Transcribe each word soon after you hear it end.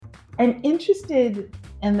I'm interested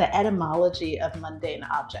in the etymology of mundane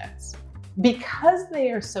objects. Because they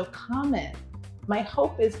are so common, my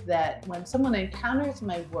hope is that when someone encounters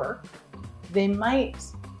my work, they might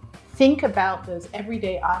think about those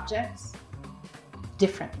everyday objects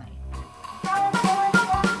differently.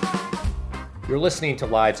 You're listening to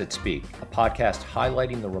Lives that Speak, a podcast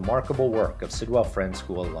highlighting the remarkable work of Sidwell Friends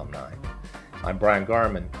School alumni. I'm Brian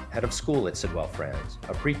Garman, head of school at Sidwell Friends,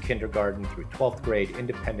 a pre-kindergarten through 12th grade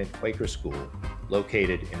independent Quaker school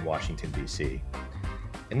located in Washington, D.C.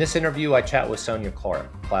 In this interview, I chat with Sonia Clark,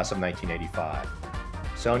 class of 1985.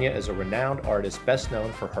 Sonia is a renowned artist best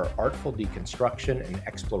known for her artful deconstruction and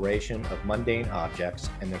exploration of mundane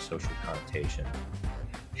objects and their social connotation.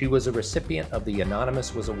 She was a recipient of the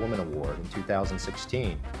Anonymous Was a Woman Award in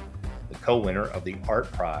 2016, the co-winner of the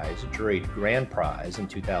Art Prize, juried Grand Prize in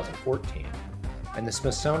 2014, and the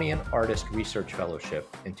Smithsonian Artist Research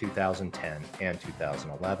Fellowship in 2010 and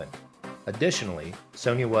 2011. Additionally,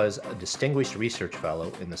 Sonia was a Distinguished Research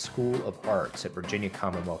Fellow in the School of Arts at Virginia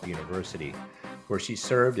Commonwealth University, where she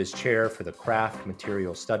served as chair for the Craft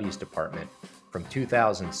Material Studies Department from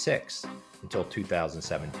 2006 until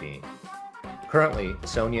 2017. Currently,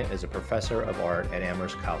 Sonia is a professor of art at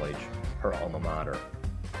Amherst College, her alma mater.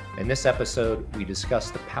 In this episode, we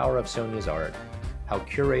discuss the power of Sonia's art, how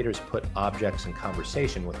curators put objects in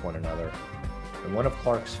conversation with one another, and one of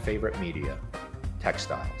Clark's favorite media,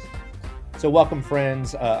 textiles. So welcome,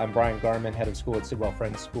 friends. I'm Brian Garman, head of school at Sidwell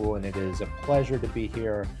Friends School, and it is a pleasure to be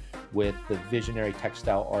here with the visionary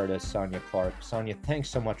textile artist, Sonia Clark. Sonia, thanks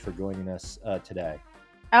so much for joining us today.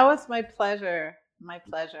 Oh, it's my pleasure. My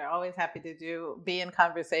pleasure. Always happy to be in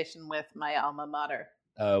conversation with my alma mater.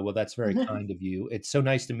 Well, that's very kind of you. It's so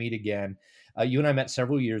nice to meet again. You and I met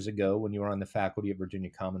several years ago when you were on the faculty at Virginia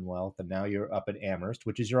Commonwealth, and now you're up at Amherst,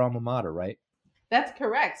 which is your alma mater, right? That's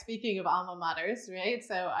correct. Speaking of alma maters, right?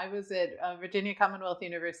 So I was at Virginia Commonwealth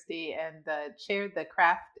University and chaired the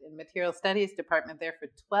Craft and Material Studies Department there for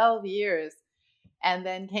 12 years, and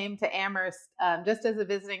then came to Amherst just as a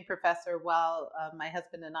visiting professor while my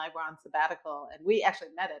husband and I were on sabbatical. And we actually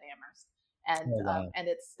met at Amherst, and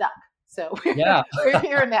it stuck. So we're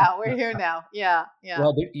here now. We're here now. Yeah.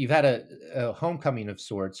 Well, you've had a homecoming of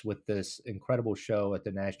sorts with this incredible show at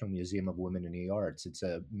the National Museum of Women in the Arts. It's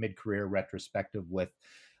a mid-career retrospective with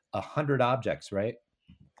 100 objects, right?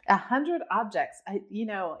 100 objects.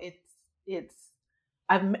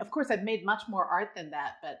 Of course, I've made much more art than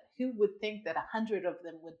that, but who would think that 100 of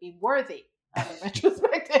them would be worthy of a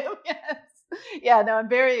retrospective? Yes. Yeah, no, I'm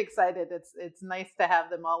very excited. It's nice to have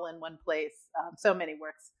them all in one place. So many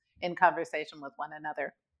works in conversation with one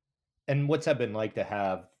another. And what's that been like to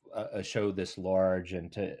have a show this large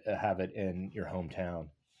and to have it in your hometown?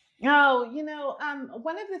 Oh,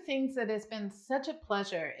 one of the things that has been such a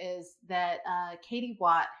pleasure is that Katie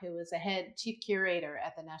Watt, who is a head chief curator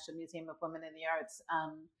at the National Museum of Women in the Arts,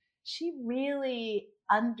 she really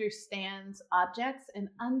understands objects and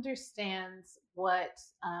understands what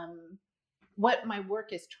my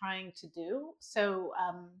work is trying to do. So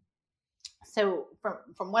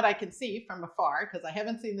from what I can see from afar, because I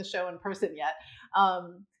haven't seen the show in person yet,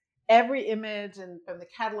 every image and from the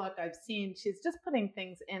catalog I've seen, she's just putting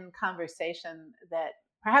things in conversation that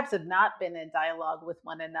perhaps have not been in dialogue with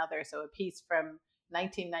one another. So a piece from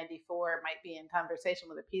 1994 might be in conversation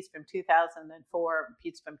with a piece from 2004, a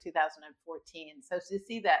piece from 2014. So to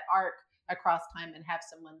see that arc across time and have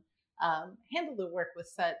someone handle the work with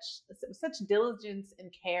such diligence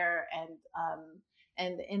and care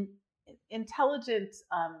and intelligent,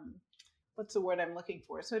 what's the word I'm looking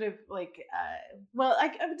for? Sort of like, I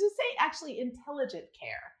would just say actually intelligent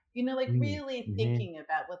care, really thinking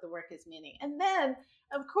about what the work is meaning. And then,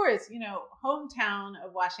 of course, hometown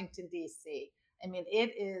of Washington, D.C. I mean,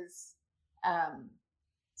 it's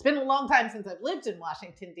been a long time since I've lived in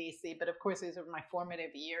Washington, D.C., but of course, these are my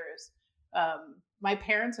formative years. My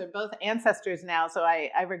parents are both ancestors now, so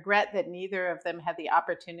I regret that neither of them had the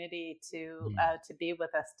opportunity to be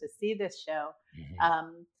with us to see this show.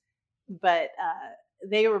 But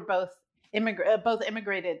they were both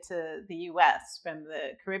immigrated to the U.S. from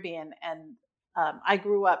the Caribbean, and I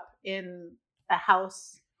grew up in a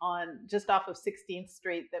house just off of 16th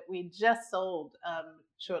Street that we just sold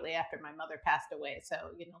shortly after my mother passed away. So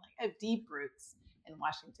I have deep roots in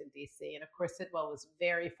Washington, D.C. And of course, Sidwell was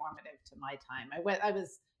very formative to my time. I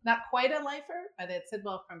was not quite a lifer, but at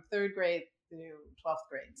Sidwell from 3rd grade through 12th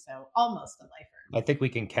grade. So almost a lifer. I think we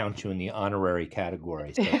can count you in the honorary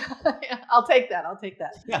category. So. Yeah, I'll take that.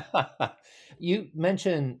 You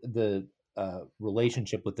mentioned the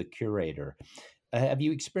relationship with the curator. Have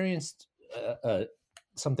you experienced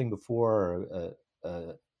something before,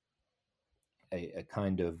 a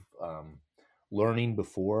kind of learning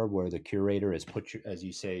before, where the curator has put your, as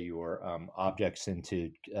you say, your objects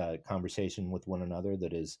into conversation with one another,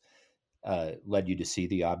 that has led you to see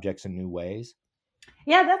the objects in new ways?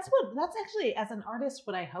 Yeah, that's actually, as an artist,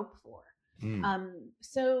 what I hope for. Mm.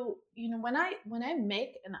 So when I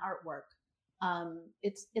make an artwork,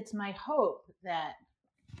 it's my hope that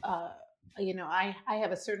uh, I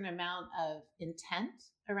have a certain amount of intent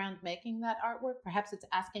around making that artwork. Perhaps it's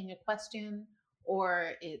asking a question,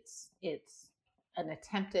 or it's an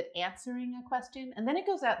attempt at answering a question, and then it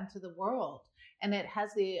goes out into the world and it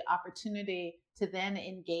has the opportunity to then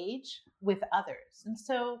engage with others. And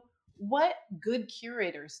so what good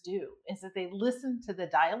curators do is that they listen to the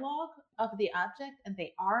dialogue of the object, and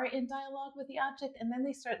they are in dialogue with the object, and then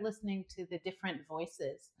they start listening to the different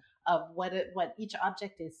voices of what each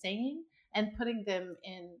object is saying, and putting them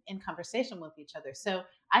in conversation with each other. So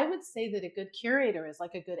I would say that a good curator is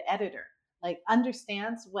like a good editor, like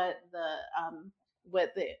understands what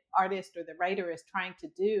the artist or the writer is trying to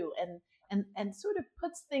do, and sort of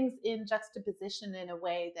puts things in juxtaposition in a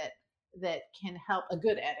way that can help, a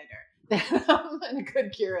good editor and a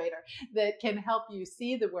good curator, that can help you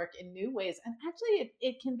see the work in new ways. And actually,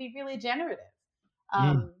 it can be really generative.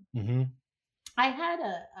 Mm-hmm. I had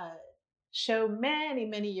a show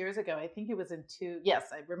many years ago. I think it was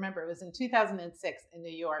yes, I remember it was in 2006 in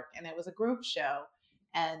New York, and it was a group show.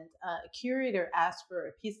 And a curator asked for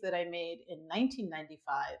a piece that I made in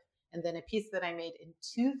 1995, and then a piece that I made in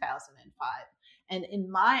 2005. And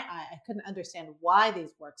in my eye, I couldn't understand why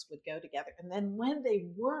these works would go together. And then when they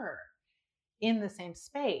were in the same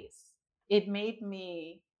space, it made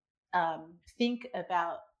me think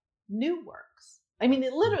about new works. I mean,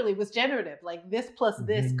 it literally was generative, like this plus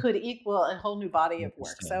this could equal a whole new body of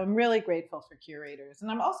work. So I'm really grateful for curators.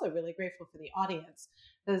 And I'm also really grateful for the audience,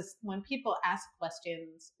 because when people ask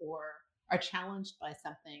questions or are challenged by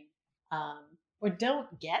something, or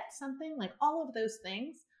don't get something, like all of those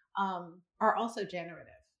things are also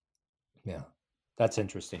generative. Yeah, that's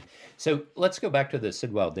interesting. So let's go back to the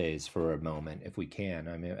Sidwell days for a moment, if we can.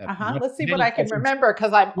 I mean, Let's see what many I can questions. remember,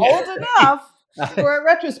 because I'm old enough for a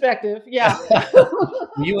retrospective. Yeah.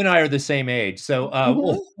 You and I are the same age, so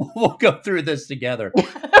we'll go through this together.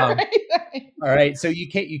 Right. All right. So you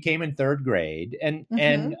came in third grade, and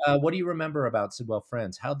what do you remember about Sidwell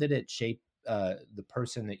Friends? How did it shape the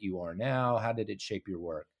person that you are now? How did it shape your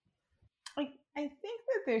work? I think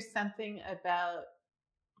that there's something about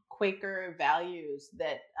Quaker values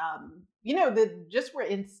that that just were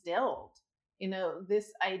instilled.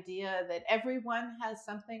 This idea that everyone has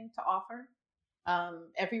something to offer.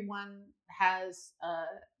 Everyone has a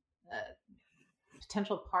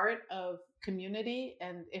potential part of community,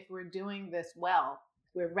 and if we're doing this well,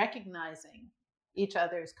 we're recognizing each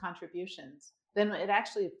other's contributions, then it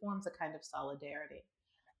actually forms a kind of solidarity.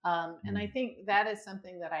 And I think that is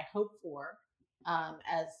something that I hope for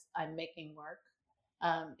as I'm making work.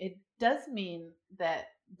 It does mean that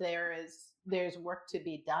there's work to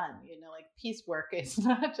be done. Like piecework is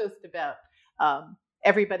not just about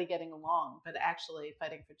everybody getting along, but actually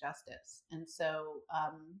fighting for justice. And so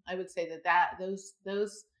I would say that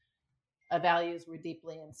those values were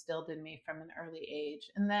deeply instilled in me from an early age.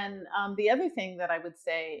 And then the other thing that I would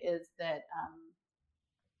say is that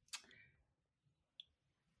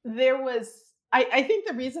there was, I think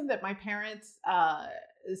the reason that my parents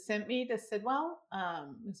sent me to Sidwell,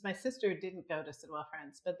 because my sister didn't go to Sidwell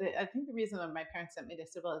Friends, but I think the reason that my parents sent me to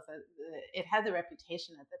Sidwell is that it had the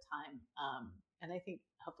reputation at the time, and I think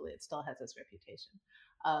hopefully it still has this reputation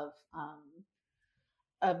of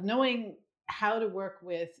knowing how to work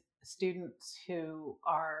with students who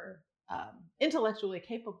are intellectually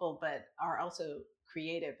capable, but are also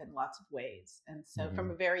creative in lots of ways. And so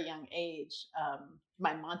from a very young age,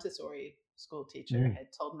 my Montessori school teacher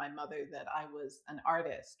had told my mother that I was an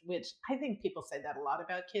artist, which I think people say that a lot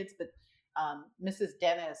about kids, but Mrs.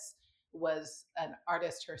 Dennis was an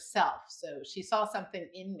artist herself. So she saw something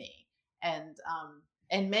in me.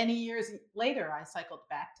 And many years later, I cycled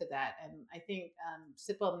back to that. And I think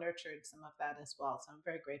Sidwell nurtured some of that as well. So I'm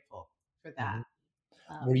very grateful for that.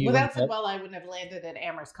 Without Sidwell, I wouldn't have landed at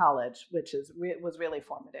Amherst College, which was really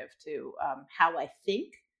formative to how I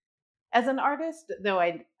think as an artist, though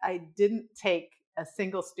I didn't take a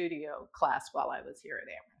single studio class while I was here at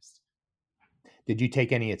Amherst. Did you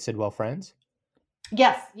take any at Sidwell Friends?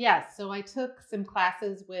 Yes. So I took some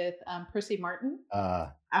classes with Percy Martin.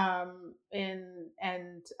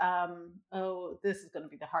 This is going to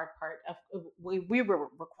be the hard part. We were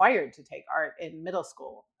required to take art in middle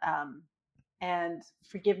school. And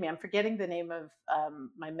forgive me, I'm forgetting the name of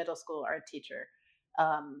my middle school art teacher.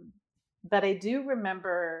 But I do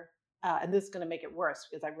remember and this is going to make it worse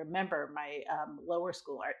because I remember my lower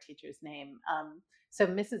school art teacher's name. So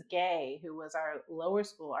Mrs. Gay, who was our lower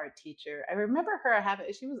school art teacher, I remember her had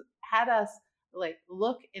us like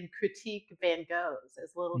look and critique Van Goghs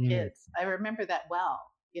as little Mm, kids. I remember that well.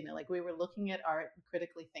 Like we were looking at art and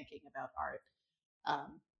critically thinking about art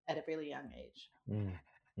at a really young age. mm,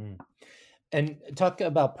 mm. And talk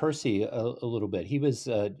about Percy a little bit. He was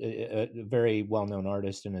a very well-known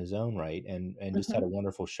artist in his own right, and just had a Hmm.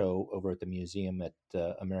 wonderful show over at the museum at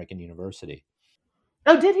American University.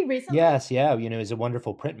 Oh, did he recently? Yes, yeah, he's a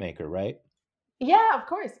wonderful printmaker, right? Yeah, of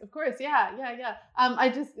course. Yeah, yeah, yeah. I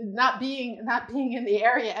just not being in the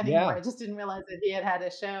area anymore. Yeah. I just didn't realize that he had a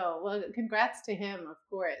show. Well, congrats to him, of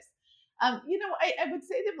course. I would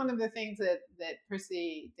say that one of the things that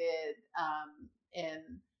Percy did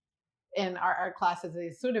in our art classes,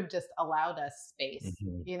 he sort of just allowed us space.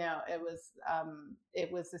 Hmm.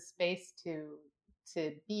 It was a space to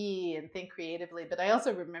be and think creatively. But I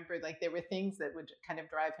also remember like there were things that would kind of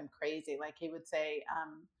drive him crazy. Like he would say,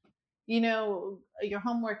 your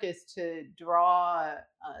homework is to draw a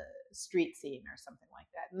street scene or something like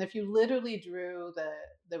that. And if you literally drew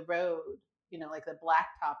the road, like the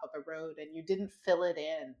blacktop of a road, and you didn't fill it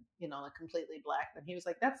in, like completely black, then he was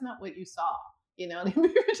like, "That's not what you saw." And we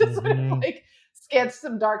were just sort of Hmm. like sketched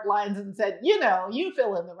some dark lines and said, you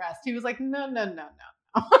fill in the rest. He was like, "No, no, no, no."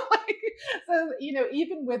 Like, so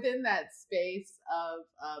even within that space of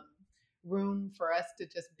room for us to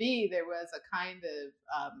just be, there was a kind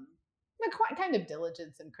of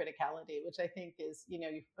diligence and criticality, which I think is,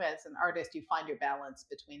 as an artist, you find your balance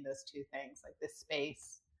between those two things, like this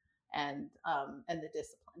space and the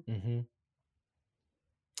discipline. Hmm.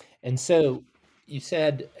 And so you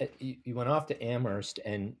said you went off to Amherst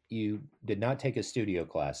and you did not take a studio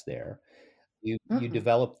class there. You Mm-mm.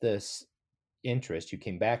 developed this interest. You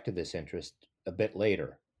came back to this interest a bit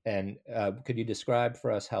later. And could you describe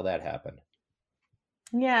for us how that happened?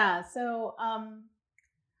 Yeah. So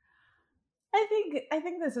I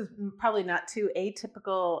think this is probably not too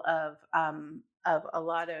atypical of a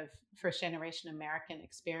lot of first generation American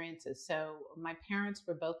experiences. So my parents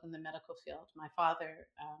were both in the medical field. My father,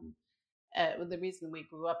 the reason we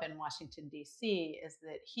grew up in Washington D.C. is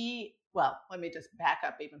that well, let me just back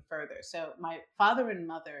up even further. So my father and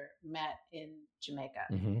mother met in Jamaica.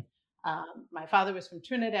 Hmm. My father was from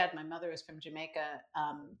Trinidad. My mother was from Jamaica.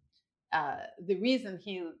 The reason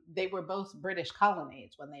they were both British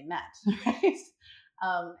colonies when they met, right?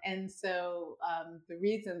 And so the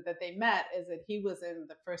reason that they met is that he was in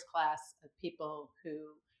the first class of people who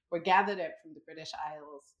were gathered up from the British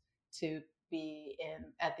Isles to be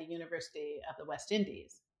at the University of the West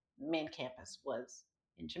Indies. The main campus was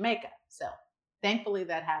in Jamaica. So thankfully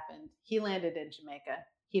that happened. He landed in Jamaica.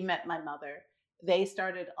 He met my mother. They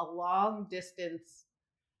started a long distance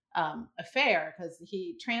affair because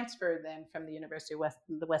he transferred then from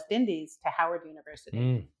the West Indies to Howard University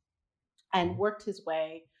Mm. and worked his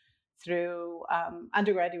way through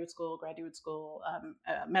undergraduate school, graduate school,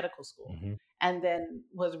 medical school, Hmm. and then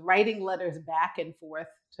was writing letters back and forth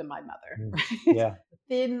to my mother, Mm. right? Yeah.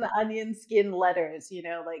 Thin onion skin letters,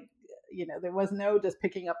 like, there was no just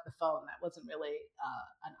picking up the phone. That wasn't really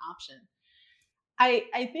an option.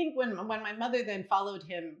 I think when my mother then followed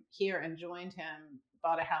him here and joined him,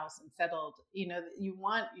 bought a house and settled, you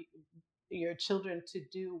want your children to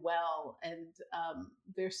do well. And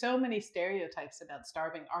there's so many stereotypes about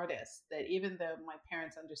starving artists that even though my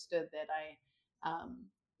parents understood that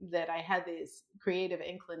I had these creative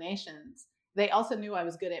inclinations, they also knew I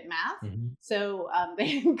was good at math. Hmm. So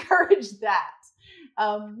they encouraged that.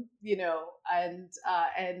 And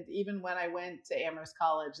even when I went to Amherst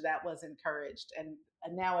College, that was encouraged. And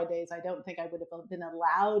nowadays, I don't think I would have been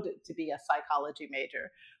allowed to be a psychology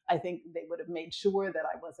major. I think they would have made sure that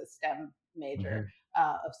I was a STEM major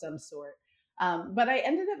Hmm. of some sort. But I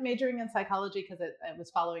ended up majoring in psychology because I was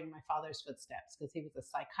following my father's footsteps because he was a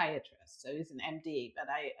psychiatrist. So he's an MD. But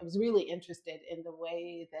I was really interested in the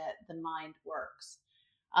way that the mind works.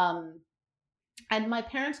 Um, and my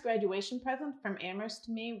parents' graduation present from Amherst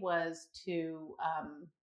to me was to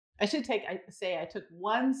I took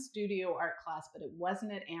one studio art class, but it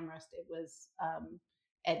wasn't at Amherst. It was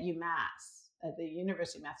at UMass, at the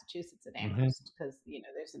University of Massachusetts at Hmm. Amherst, because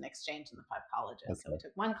there's an exchange in the 5 colleges. So I Okay.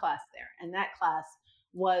 took one class there, and that class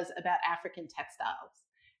was about African textiles,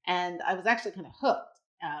 and I was actually kind of hooked.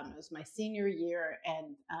 It was my senior year,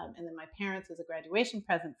 and then my parents, as a graduation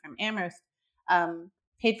present from Amherst, um,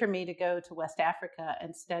 paid for me to go to West Africa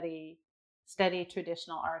and study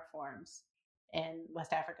traditional art forms in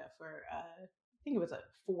West Africa for I think it was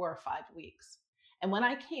 4 or 5 weeks. And when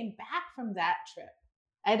I came back from that trip,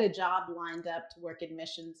 I had a job lined up to work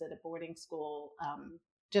admissions at a boarding school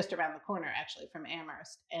just around the corner, actually, from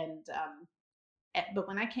Amherst. But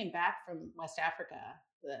when I came back from West Africa,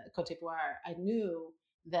 the Cote d'Ivoire, I knew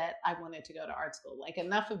that I wanted to go to art school. Like,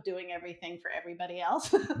 enough of doing everything for everybody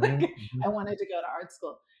else. Like, Mm-hmm. I wanted to go to art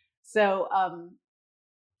school. So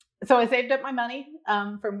so I saved up my money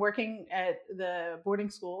from working at the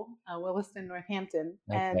boarding school, Williston, Northampton,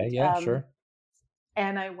 Okay. Yeah. Sure.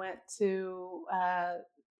 and I went to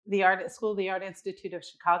the Art Institute of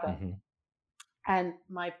Chicago. Mm-hmm. And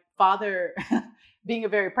my father, being a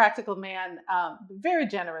very practical man, very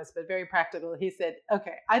generous but very practical, he said,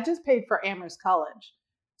 "Okay, I just paid for Amherst College,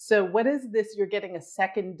 so what is this? You're getting a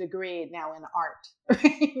second degree now in art,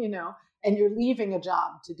 you know, and you're leaving a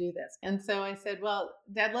job to do this." And so I said, "Well,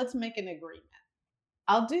 Dad, let's make an agreement.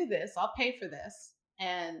 I'll do this. I'll pay for this."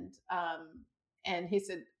 And he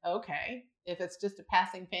said, "Okay, if it's just a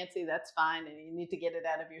passing fancy, that's fine. And you need to get it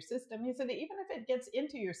out of your system." He said, "Even if it gets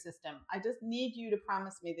into your system, I just need you to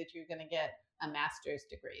promise me that you're going to get a master's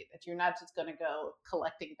degree, that you're not just going to go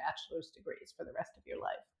collecting bachelor's degrees for the rest of your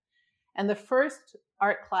life." And the first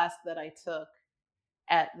art class that I took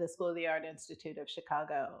at the School of the Art Institute of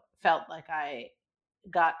Chicago felt like I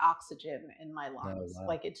got oxygen in my lungs. Oh, wow.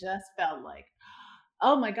 Like, it just felt like,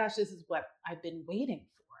 oh my gosh, this is what I've been waiting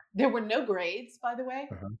for. There were no grades, by the way.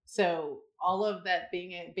 Uh-huh. So all of that,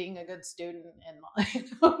 being a good student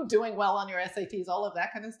and doing well on your SATs, all of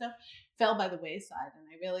that kind of stuff fell by the wayside. And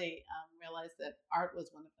I really realized that art was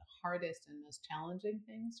one of the hardest and most challenging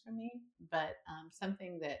things for me, but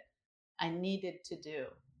something that I needed to do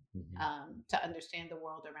to understand the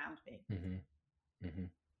world around me. Mm-hmm.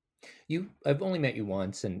 Mm-hmm. I've only met you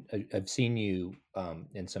once, and I've seen you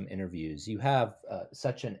in some interviews. You have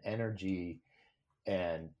such an energy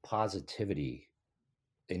and positivity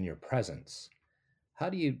in your presence. How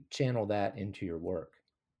do you channel that into your work?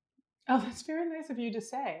 Oh, that's very nice of you to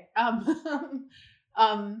say.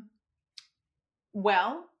 Um,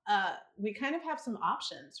 well, we kind of have some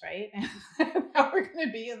options, right? How we're going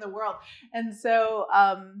to be in the world, and so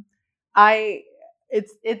I.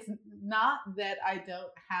 It's not that I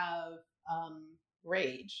don't have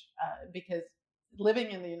rage, because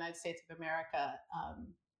living in the United States of America,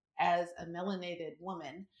 as a melanated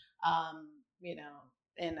woman, you know,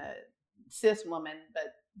 in a cis woman,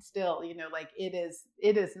 but still, you know, like, it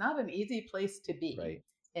is not an easy place to be Right.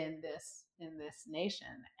 in this nation.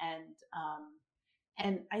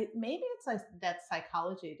 And I maybe it's like that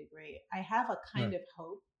psychology degree. I have a kind of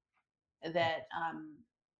hope that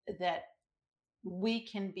that we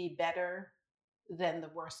can be better than the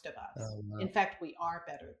worst of us. Oh, wow. In fact, we are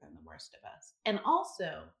better than the worst of us. And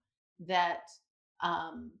also that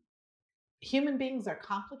um, human beings are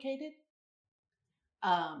complicated,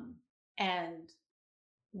 and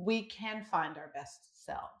we can find our best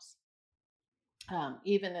selves,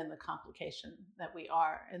 even in the complication that we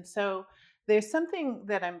are. And so there's something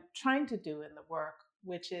that I'm trying to do in the work,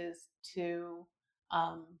 which is to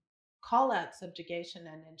um, call out subjugation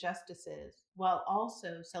and injustices while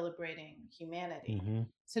also celebrating humanity. Mm-hmm.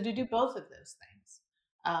 So to do both of those things,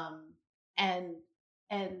 and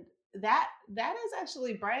and that is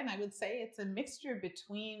actually, Brian, I would say it's a mixture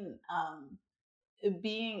between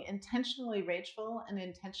being intentionally rageful and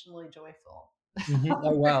intentionally joyful. Mm-hmm.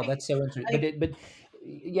 Oh, wow, Right? that's so interesting. Like, But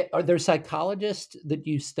yeah, are there psychologists that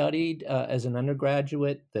you studied as an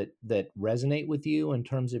undergraduate that resonate with you in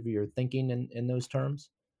terms of your thinking in those terms?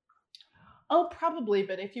 oh, probably.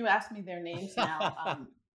 But if you ask me their names now,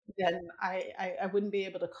 then I wouldn't be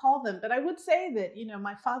able to call them. But I would say that, you know,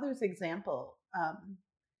 my father's example.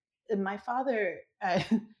 My father,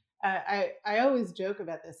 I always joke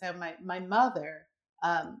about this. How my mother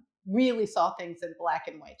really saw things in black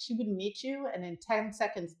and white. She would meet you and in 10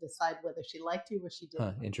 seconds decide whether she liked you or she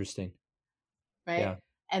Huh, didn't. interesting. Right? Yeah.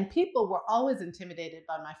 And people were always intimidated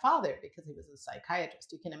by my father because he was a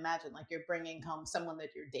psychiatrist. You can imagine, like, you're bringing home someone that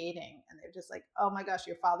you're dating, and they're just like, "Oh my gosh,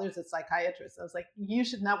 your father's a psychiatrist." I was like, "You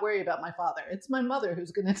should not worry about my father. It's my mother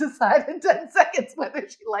who's going to decide in 10 seconds whether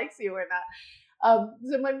she likes you or not."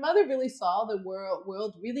 So my mother really saw the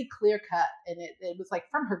world really clear cut, and it was like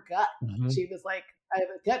from her gut. Mm-hmm. She was like, "I have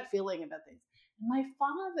a gut feeling about things." And my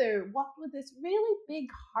father walked with this really big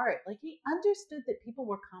heart. Like, he understood that people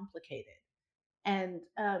were complicated. And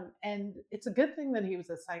it's a good thing that he was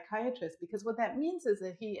a psychiatrist, because what that means is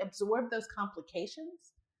that he absorbed those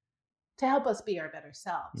complications to help us be our better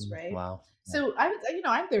selves, right? Wow. So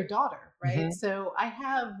I'm their daughter, right? Mm-hmm. So I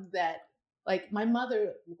have that. Like, my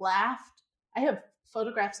mother laughed. I have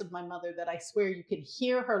photographs of my mother that I swear you can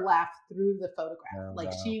hear her laugh through the photograph. Oh, Like,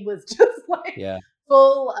 wow. she was just like Yeah.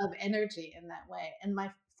 full of energy in that way. And my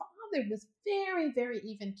mother was very, very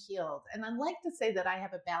even keeled. And I like to say that I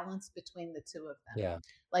have a balance between the two of them. Yeah.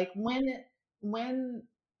 Like when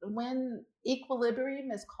when equilibrium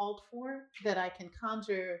is called for, that I can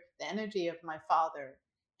conjure the energy of my father.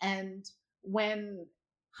 And when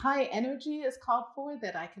high energy is called for,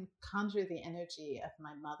 that I can conjure the energy of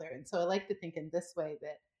my mother. And so I like to think in this way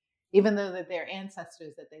that even though that they're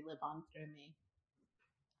ancestors, that they live on through me.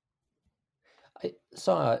 I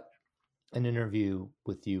saw an interview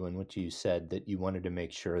with you in which you said that you wanted to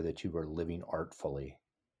make sure that you were living artfully.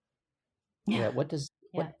 Yeah. Yeah, what does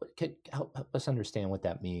Yeah. what could help us understand what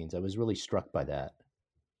that means? I was really struck by that.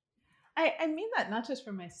 I mean that not just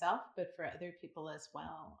for myself, but for other people as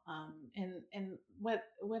well. And what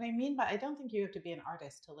I mean by, I don't think you have to be an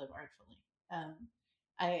artist to live artfully. Um,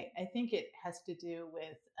 I think it has to do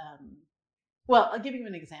with well, I'll give you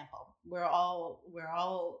an example.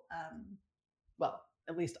 Well,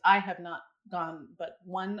 at least I have not gone but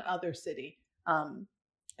one other city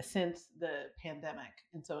since the pandemic,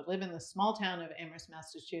 and so I live in the small town of Amherst,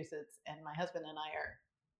 Massachusetts, and my husband and I are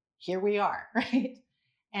here. We are right.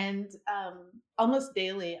 And almost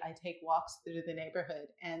daily, I take walks through the neighborhood,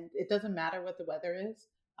 and it doesn't matter what the weather is,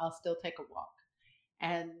 I'll still take a walk.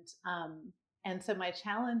 And and so my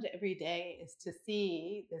challenge every day is to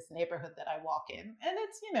see this neighborhood that I walk in, and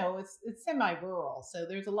it's semi-rural, so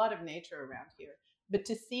there's a lot of nature around here, but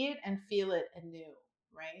to see it and feel it anew,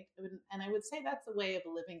 right? And I would say that's a way of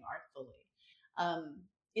living artfully. Um,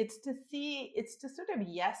 it's to sort of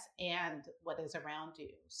yes and what is around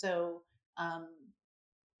you. So um,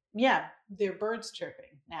 yeah, there are birds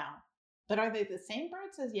chirping now, but are they the same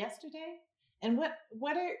birds as yesterday? And what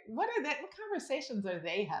conversations are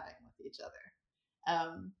they having with each other?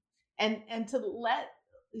 And to let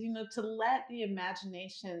the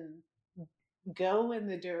imagination go in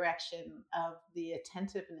the direction of the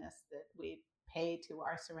attentiveness that we pay to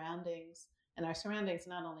our surroundings, and our surroundings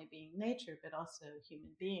not only being nature but also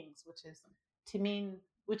human beings,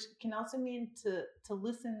 which can also mean to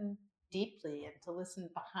listen deeply and to listen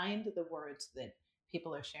behind the words that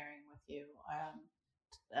people are sharing with you,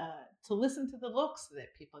 to listen to the looks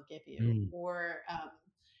that people give you, Mm. or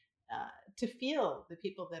to feel the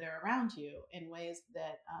people that are around you in ways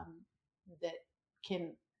that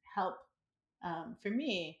can help, for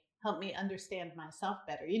me, help me understand myself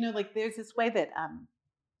better. Like there's this way that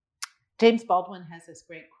James Baldwin has this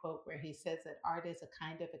great quote where he says that art is a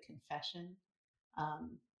kind of a confession.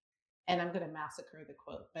 Um, and I'm going to massacre the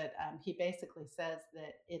quote, but he basically says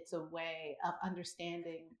that it's a way of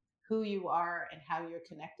understanding who you are and how you're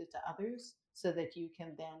connected to others, so that you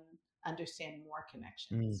can then understand more Mm.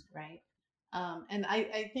 connections, right? And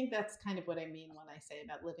I think that's kind of what I mean when I say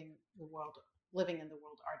about living in the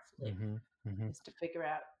world artfully, Hmm. Hmm. is to figure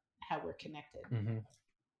out how we're connected. Hmm.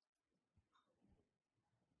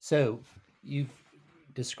 So you've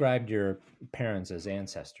described your parents as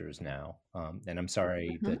ancestors now, and I'm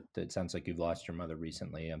sorry Hmm. that it sounds like you've lost your mother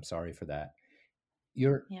recently. I'm sorry for that.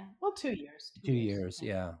 You're Yeah. Well, 2 years. 2 2 years. years,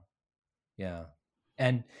 Yeah. yeah, yeah.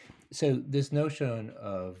 And so this notion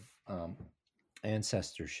of um,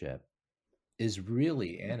 ancestorship is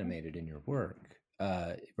really Hmm. animated in your work,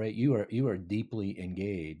 right? You are deeply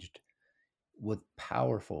engaged with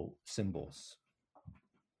powerful symbols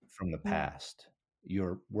from the Yeah. past.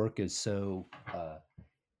 Your work is so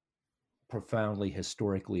profoundly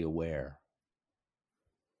historically aware.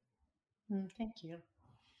 Thank you.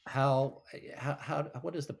 How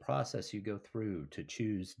what is the process you go through to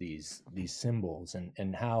choose these symbols,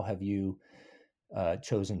 and how have you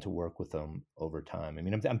chosen to work with them over time? I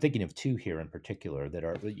mean, I'm thinking of two here in particular that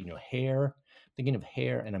are, hair. Thinking of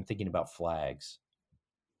hair, and I'm thinking about flags.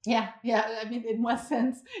 Yeah, yeah. I mean, in one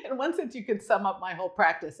sense, you could sum up my whole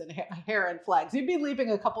practice in hair and flags. You'd be leaving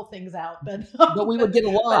a couple things out, but But we would but get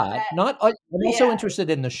a but lot. that, Not I'm also yeah, interested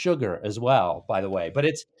in the sugar as well, by the way. But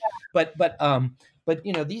it's but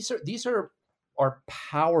these are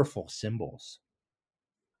powerful symbols.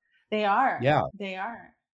 they are. Yeah. They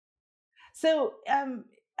are. So,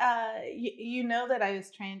 you know that I was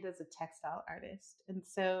trained as a textile artist, and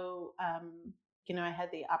so I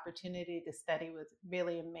had the opportunity to study with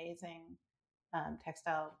really amazing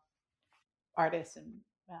textile artists, and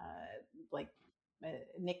like uh,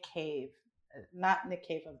 Nick Cave, not Nick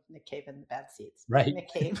Cave and the Bad Seeds, but Right. Nick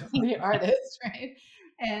Cave, the artist, right?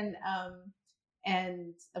 And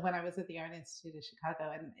and when I was at the Art Institute of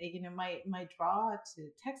Chicago, and my draw to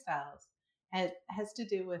textiles has to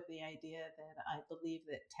do with the idea that I believe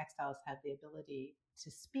that textiles have the ability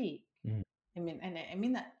to speak. Mm. I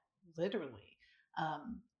mean that literally.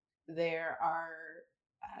 Um, there are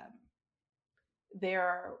um, there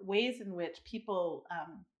are ways in which people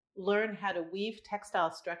learn how to weave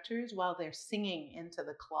textile structures while they're singing into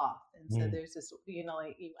the cloth. And so there's this,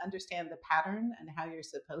 like you understand the pattern and how you're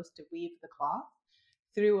supposed to weave the cloth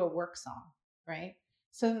through a work song, right?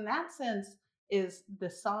 So in that sense, is the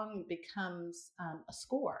song becomes a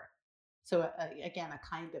score. So again, a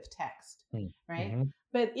kind of text, right? Mm-hmm.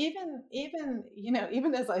 But even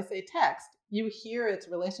as I say text, you hear its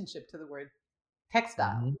relationship to the word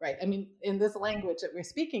textile, right? I mean, in this language that we're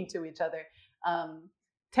speaking to each other,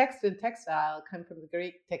 text and textile come from the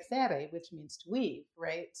Greek texere, which means to weave,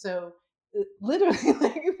 right? So literally,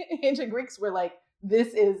 like, ancient Greeks were like,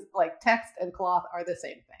 this is like text and cloth are the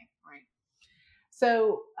same thing, right?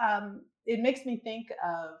 So it makes me think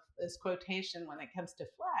of this quotation when it comes to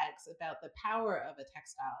flags about the power of a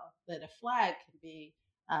textile, that a flag can be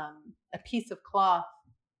a piece of cloth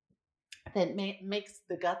that makes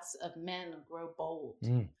the guts of men grow bold.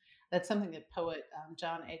 That's something that poet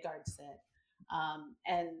John Agard said.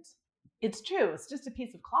 And it's true, it's just a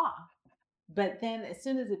piece of cloth. But then as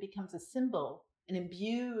soon as it becomes a symbol and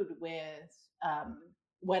imbued with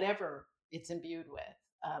whatever it's imbued with,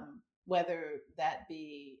 whether that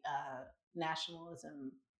be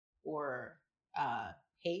nationalism or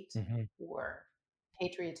hate or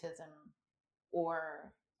patriotism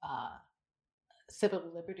or civil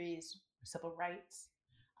liberties, civil rights,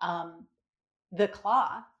 the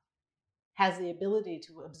cloth has the ability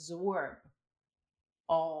to absorb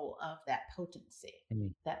all of that potency,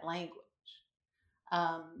 that language.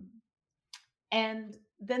 And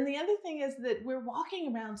then the other thing is that we're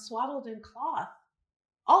walking around swaddled in cloth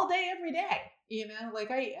all day, every day. Like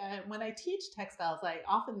when I teach textiles, I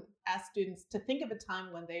often ask students to think of a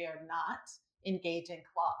time when they are not engaging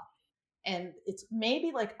cloth. And it's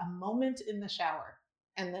maybe like a moment in the shower,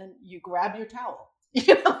 and then you grab your towel,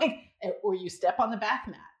 or you step on the bath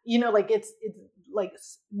mat. Like it's like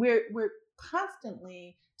we're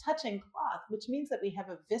constantly touching cloth, which means that we have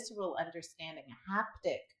a visceral understanding, a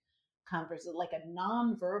haptic conversation, like a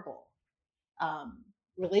nonverbal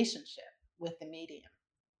relationship with the medium.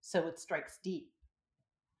 So it strikes deep.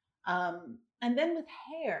 And then with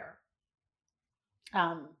hair,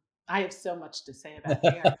 I have so much to say about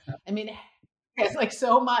hair. I mean, it's like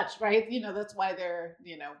so much, right? That's why they're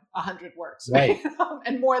 100 words, right?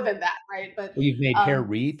 And more than that, right? But you've made hair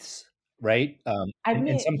wreaths, right?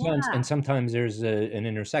 And sometimes there's an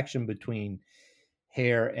intersection between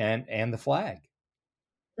hair and the flag.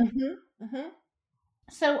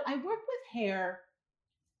 So I work with hair,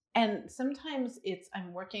 and sometimes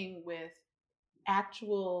I'm working with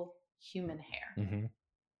actual human hair,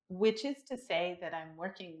 which is to say that I'm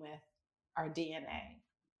working with our DNA.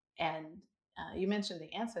 And you mentioned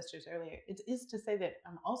the ancestors earlier. It is to say that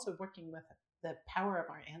I'm also working with the power of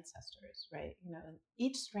our ancestors, right?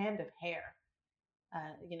 Each strand of hair,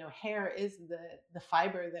 hair is the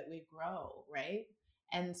fiber that we grow, right?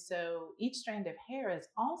 And so each strand of hair is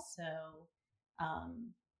also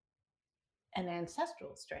an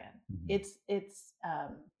ancestral strand. It's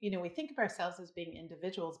we think of ourselves as being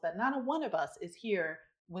individuals, but not a one of us is here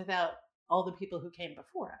without all the people who came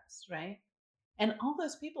before us, right? And all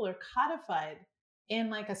those people are codified in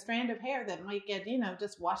like a strand of hair that might get,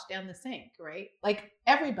 just washed down the sink, right? Like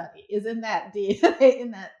everybody is in that DNA,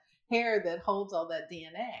 in that hair that holds all that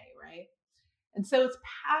DNA, right? And so it's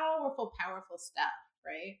powerful, powerful stuff,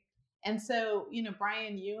 right? And so,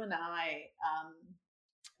 Brian, you and I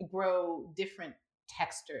grow different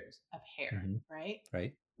textures of hair, right?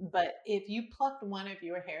 Right. But if you plucked one of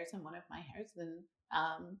your hairs and one of my hairs, then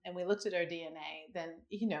and we looked at our DNA, then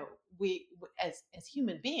we as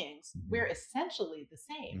human beings, we're essentially the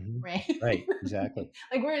same, right? Right, exactly.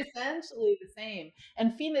 Like we're essentially the same,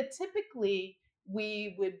 and phenotypically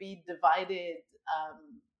we would be divided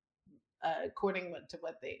according to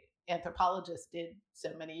what the anthropologists did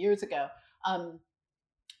so many years ago,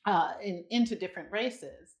 into different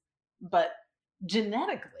races, but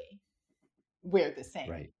genetically we're the same,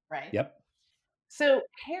 right? Yep. So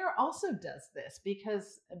hair also does this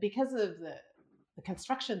because of the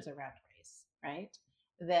constructions around race, right?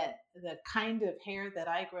 That the kind of hair that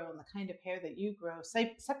I grow and the kind of hair that you grow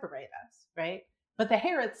separate us, right? But the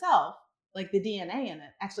hair itself, like the DNA in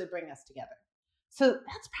it, actually bring us together. So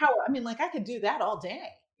that's power. I mean, like I could do that all day,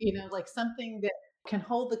 like something that can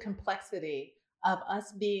hold the complexity of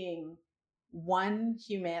us being one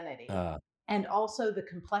humanity, and also the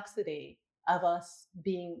complexity of us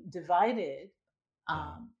being divided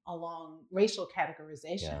along racial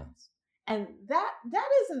categorizations. And that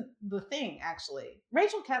isn't the thing, actually.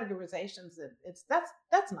 Racial categorizations,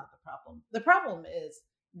 that's not the problem. The problem is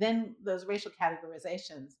then those racial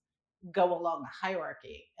categorizations go along a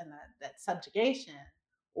hierarchy, and that subjugation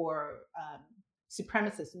or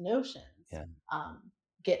supremacist notions Yeah.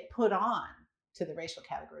 get put on to the racial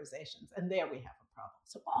categorizations, and there we have a problem.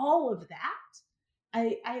 So all of that,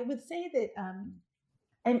 I would say that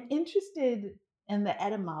I'm interested in the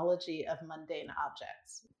etymology of mundane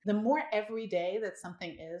objects. The more everyday that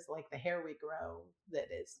something is, like the hair we grow, that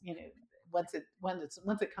is, once it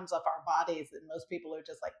comes off our bodies, and most people are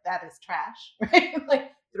just like, that is trash, right?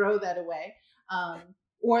 Like throw that away.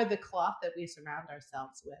 Or the cloth that we surround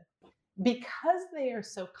ourselves with. Because they are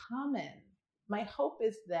so common, my hope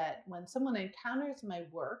is that when someone encounters my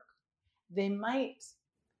work, they might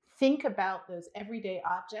think about those everyday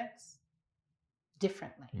objects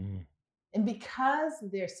differently. And because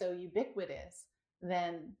they're so ubiquitous,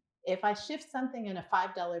 then if I shift something in a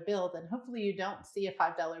 $5 bill, then hopefully you don't see a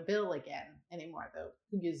 $5 bill again anymore, though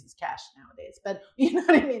who uses cash nowadays? But you know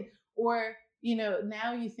what I mean? Or,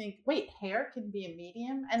 now you think, wait, hair can be a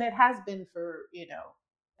medium? And it has been for,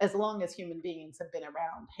 as long as human beings have been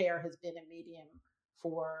around, hair has been a medium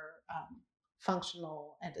for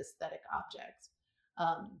functional and aesthetic objects.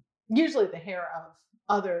 Usually the hair of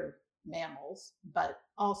other mammals, but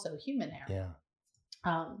also human hair.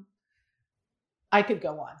 Yeah. I could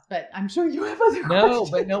go on, but I'm sure you have other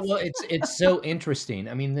questions. Well, it's so interesting.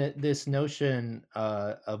 I mean, this notion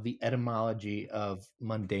of the etymology of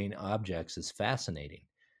mundane objects is fascinating.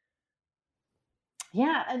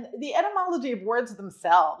 Yeah, and the etymology of words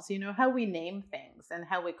themselves, how we name things and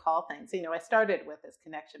how we call things. I started with this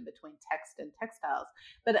connection between text and textiles,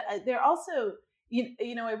 but they're also, I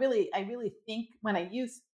really think when I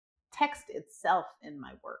use text itself in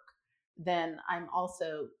my work, then I'm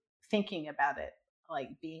also thinking about it like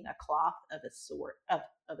being a cloth of a sort.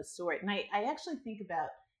 And I actually think about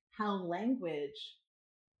how language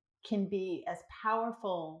can be as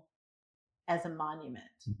powerful as a monument.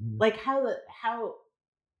 Like I'll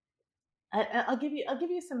give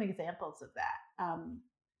you some examples of that.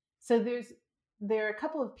 So there are a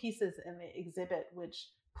couple of pieces in the exhibit which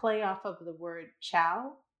play off of the word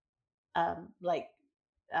ciao, like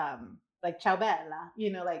ciao bella,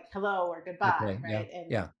 like hello or goodbye, Okay, right?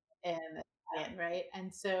 Yeah. And Italian, right?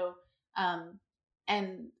 And so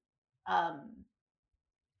and um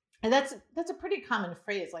and that's a pretty common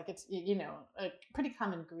phrase. Like it's a pretty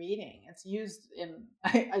common greeting. It's used in.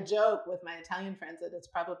 I joke with my Italian friends that it's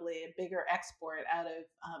probably a bigger export out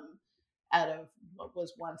of what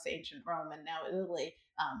was once ancient Rome and now Italy,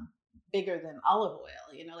 bigger than olive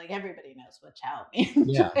oil. Like everybody knows what ciao means.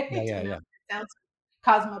 Yeah, right? yeah. It sounds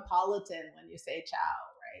cosmopolitan when you say ciao,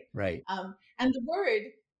 Right. And the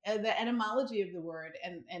word. The etymology of the word,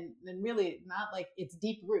 and really not like its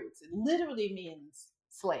deep roots. It literally means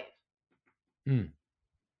slave.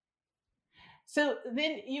 So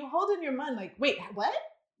then you hold in your mind like, wait, what?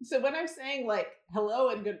 So when I'm saying like hello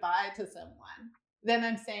and goodbye to someone, then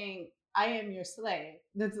I'm saying I am your slave.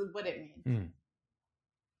 That's what it means.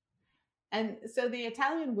 And so the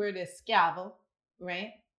Italian word is schiavo,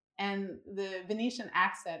 right? And the Venetian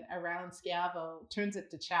accent around schiavo turns it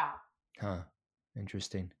to ciao. Huh.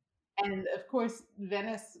 Interesting. And of course,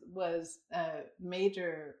 Venice was a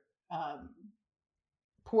major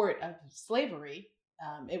port of slavery.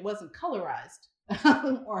 It wasn't colorized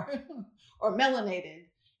or melanated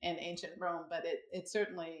in ancient Rome, but it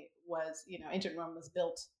certainly was. Ancient Rome was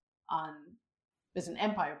an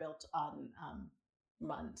empire built on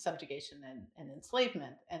subjugation and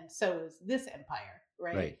enslavement, and so is this empire,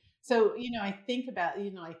 right? So I think about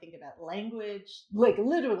language, like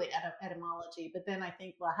literally etymology, but then I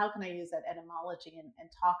think, well, how can I use that etymology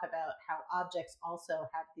and talk about how objects also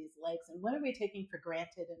have these legs, and what are we taking for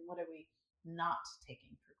granted, and what are we not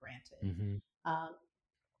taking for granted?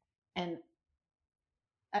 And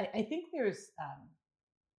I think they're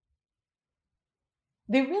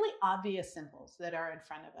really obvious symbols that are in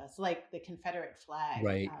front of us, like the Confederate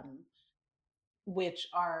flag, which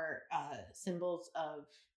are symbols of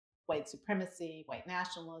white supremacy, white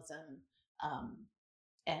nationalism,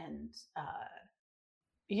 and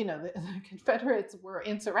the Confederates were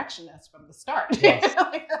insurrectionists from the start. Yes.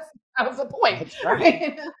 That was the point,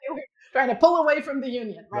 right? They were trying to pull away from the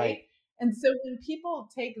Union, right? And so when people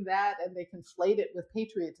take that and they conflate it with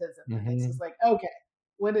patriotism, it's just like, okay,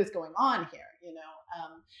 what is going on here?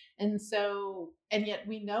 And yet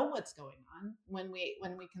we know what's going on when we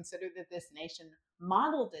consider that this nation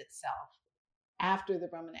modeled itself after the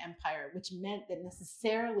Roman Empire, which meant that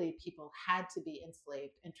necessarily people had to be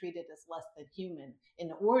enslaved and treated as less than human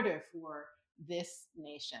in order for this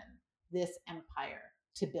nation, this empire,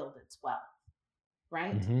 to build its wealth,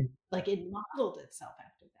 right? Like it modeled itself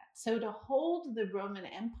after that. So to hold the Roman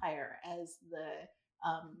Empire as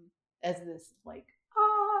this like,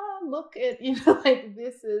 look at, like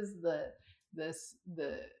this is the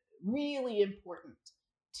the really important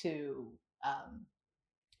to um,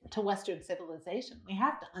 to Western civilization. We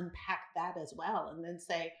have to unpack that as well, and then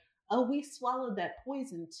say, oh, we swallowed that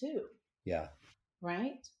poison too, Yeah.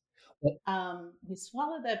 right? Well, We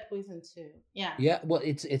swallowed that poison too. Yeah. yeah. Well,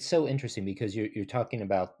 it's so interesting because you're talking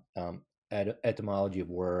about etymology of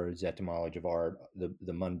words, etymology of art,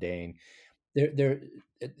 the mundane. There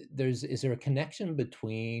there's is there a connection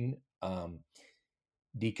between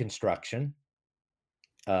deconstruction,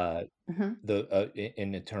 uh, Hmm.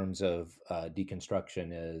 in the terms of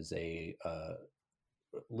deconstruction as a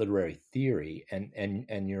literary theory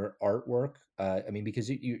and your artwork? I mean, because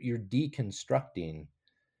you're deconstructing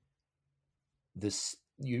this,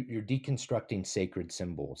 you're deconstructing sacred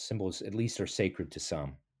symbols. Symbols, at least, are sacred to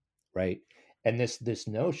some, right? And this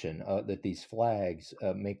notion that these flags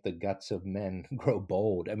make the guts of men grow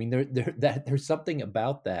bold. I mean, there's something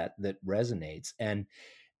about that that resonates, and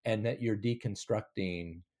that you're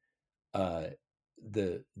deconstructing uh,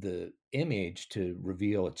 the image to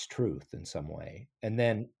reveal its truth in some way. And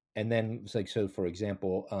then it's like, so for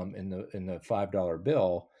example, in the $5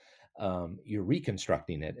 bill, you're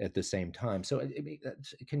reconstructing it at the same time. So I mean,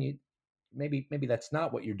 can you, maybe that's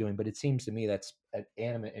not what you're doing, but it seems to me that's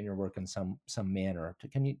animate in your work in some manner.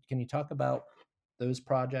 Can you talk about those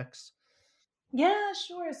projects? Yeah,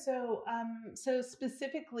 sure. So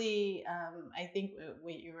specifically, I think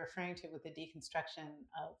what you're referring to with the deconstruction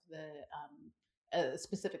of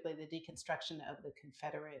specifically the deconstruction of the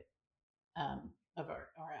Confederate or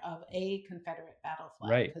of a Confederate battle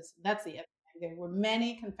flag, Right. because that's the other thing. There were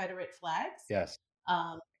many Confederate flags, Yes.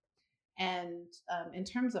 um, and in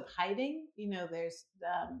terms of hiding, there's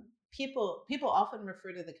people often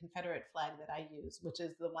refer to the Confederate flag that I use, which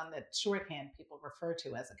is the one that shorthand people refer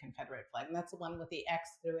to as a Confederate flag, and that's the one with the X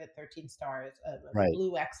through it, 13 stars, the Right.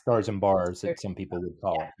 blue X through Stars and bars, that 13 some people would stars.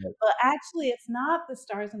 call Yeah. it. Yep. Well, actually, it's not the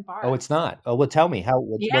stars and Oh, it's bars. not. Oh, well, tell me, Yes,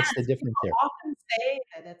 what's the difference people there? often say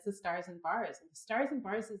that it's the Stars and Bars. And the Stars and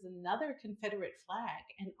Bars is another Confederate flag.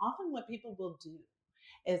 And often what people will do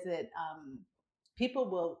is that people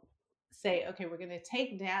will say, okay, we're going to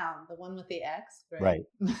take down the one with the X, right?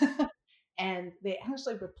 Right. And they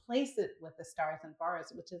actually replace it with the Stars and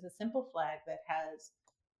Bars, which is a simple flag that has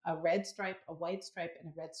a red stripe, a white stripe,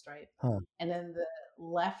 and a red stripe. Huh. And then the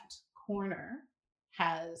left corner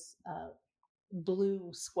has a blue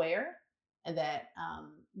square, and that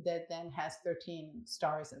then has 13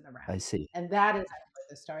 stars in the I round, see. and that is actually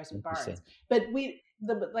the Stars and Bars. Interesting.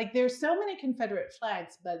 But like there's so many Confederate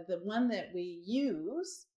flags, but the one that we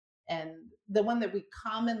use and the one that we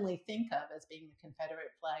commonly think of as being the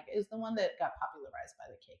Confederate flag is the one that got popularized by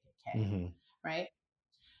the KKK, Hmm. right?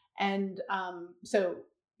 And so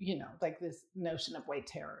like this notion of white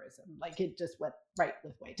terrorism, like it just went right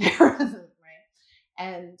with white terrorism, right?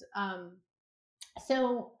 And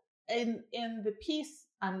so in the piece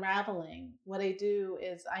Unraveling, what I do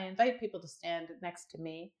is I invite people to stand next to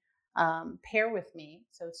me, pair with me.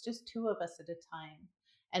 So it's just two of us at a time.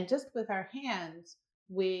 And just with our hands,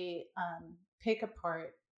 we pick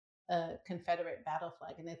apart a Confederate battle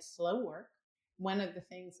flag. And it's slow work. One of the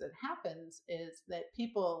things that happens is that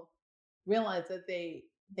people realize that they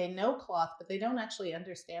know cloth, but they don't actually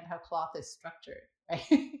understand how cloth is structured,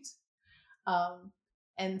 right? um,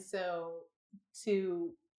 and so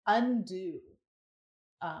to undo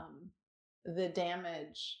um, the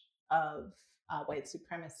damage of white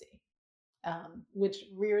supremacy, which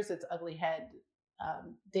rears its ugly head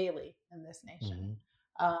daily in this nation,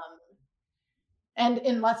 Hmm. um, and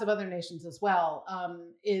in lots of other nations as well,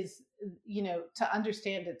 is to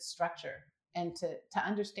understand its structure and to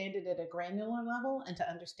understand it at a granular level and to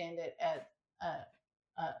understand it at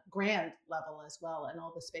a grand level as well, and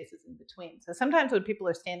all the spaces in between. So sometimes when people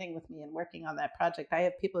are standing with me and working on that project, I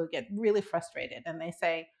have people who get really frustrated and they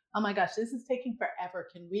say, oh my gosh, this is taking forever.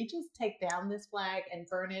 Can we just take down this flag and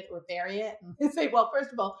burn it or bury it? And they say, well,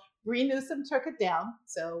 first of all, Bree Newsom took it down.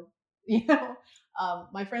 So,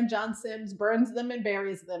 my friend John Sims burns them and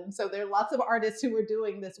buries them. So there are lots of artists who are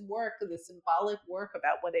doing this work, this symbolic work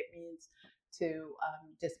about what it means to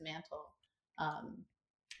dismantle um,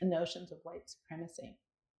 notions of white supremacy.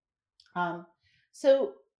 Um,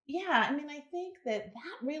 so yeah, I mean, I think that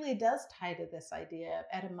really does tie to this idea of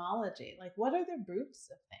etymology. Like, what are the roots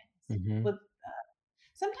of things? Hmm. With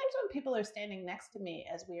sometimes when people are standing next to me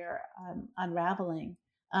as we are unraveling,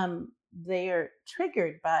 they are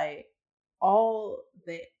triggered by all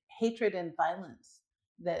the hatred and violence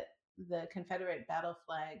that the Confederate battle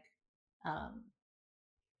flag um,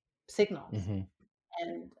 signals. Hmm.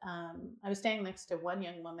 And I was standing next to one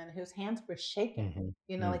young woman whose hands were shaking,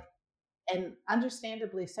 Hmm. like, and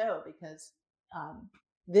understandably so, because um,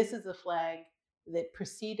 this is a flag that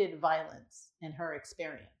preceded violence in her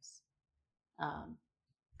experience.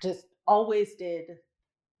 Just always did,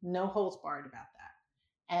 no holds barred about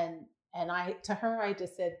that. And I, to her, I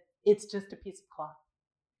just said, it's just a piece of cloth.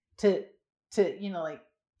 To like,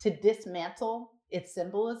 to dismantle its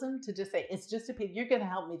symbolism, to just say it's just a piece. You're going to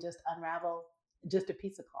help me just unravel just a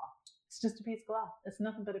piece of cloth. It's just a piece of cloth. It's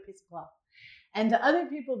nothing but a piece of cloth. And to other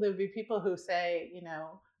people, there'll be people who say,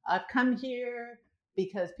 I've come here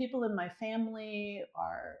because people in my family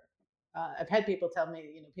are. I've had people tell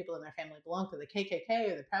me, people in their family belong to the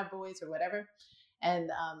KKK or the Proud Boys or whatever. And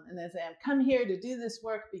they say, I've come here to do this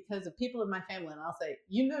work because of people in my family. And I'll say,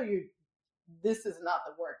 this is not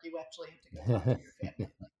the work. You actually have to go talk to your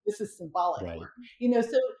family. This is symbolic Right. work.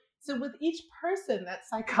 So with each person, that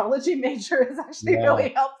psychology major is actually really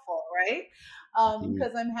helpful, right?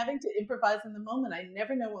 Because I'm having to improvise in the moment. I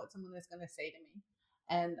never know what someone is going to say to me.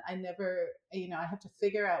 And I never, I have to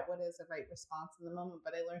figure out what is the right response in the moment.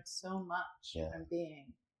 But I learned so much from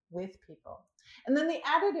being with people. And then the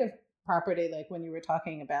additive property, like when you were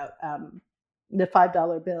talking about the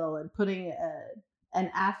 $5 bill and putting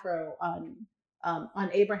an afro on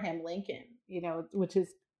Abraham Lincoln, which is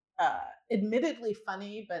admittedly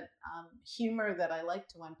funny, but humor that I like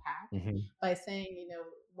to unpack by saying,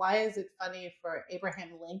 why is it funny for Abraham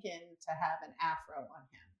Lincoln to have an afro on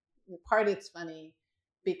him? In part, it's funny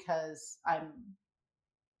because I'm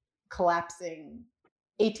collapsing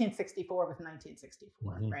 1864 with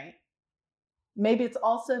 1964, right? Maybe it's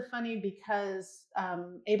also funny because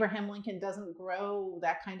Abraham Lincoln didn't grow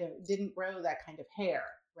that kind of hair,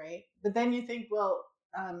 right? But then you think, well,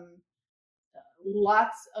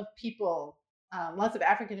 lots of people, lots of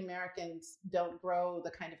African Americans don't grow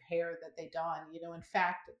the kind of hair that they don. In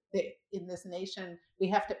fact, in this nation, we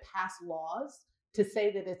have to pass laws to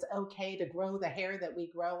say that it's okay to grow the hair that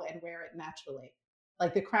we grow and wear it naturally.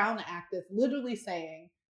 Like the Crown Act is literally saying,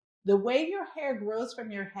 the way your hair grows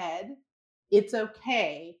from your head, it's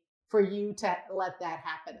okay for you to let that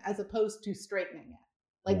happen, as opposed to straightening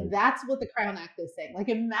it. Like that's what the Crown Act is saying. Like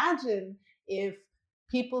imagine if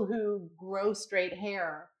people who grow straight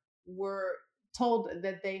hair were told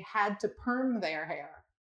that they had to perm their hair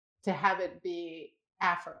to have it be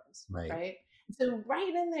afros, right? So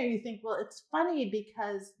right in there, you think, well, it's funny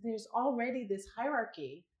because there's already this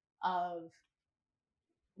hierarchy of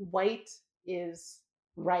white is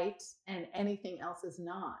right and anything else is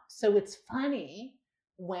not. So it's funny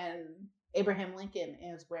when Abraham Lincoln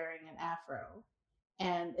is wearing an afro,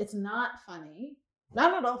 and it's not funny,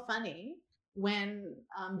 not at all funny, when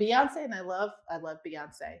Beyonce, and I love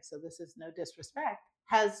Beyonce, so this is no disrespect,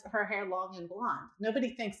 has her hair long and blonde.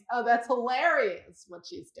 Nobody thinks, oh, that's hilarious what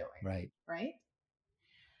she's doing. Right.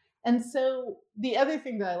 And so the other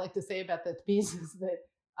thing that I like to say about that piece is that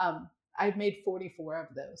I've made 44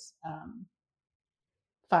 of those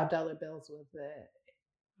 $5 bills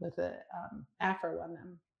with the afro on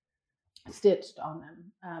them, stitched on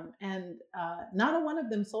them, and not a one of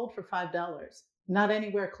them sold for $5. Not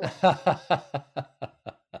anywhere close.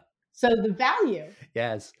 So the value,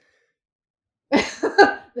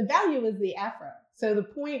 the value is the afro. So the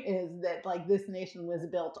point is that like this nation was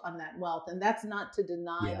built on that wealth, and that's not to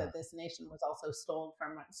deny that this nation was also stolen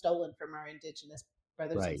from our indigenous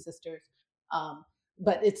brothers and sisters.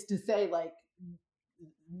 But it's to say like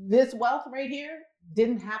this wealth right here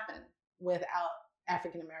didn't happen without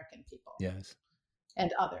African American people.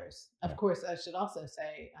 And others. Of course, I should also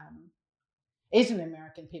say Asian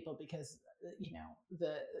American people, because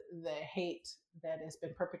the hate that has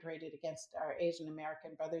been perpetrated against our Asian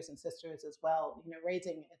American brothers and sisters as well,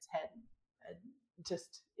 raising its head.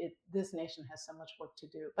 This nation has so much work to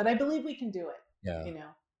do, but I believe we can do it.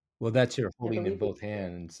 Well, that's your holding in both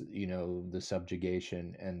hands, the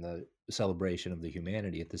subjugation and the celebration of the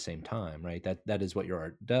humanity at the same time, right? That is what your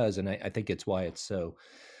art does, and I think it's why it's so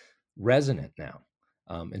resonant now,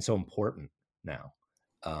 and so important now.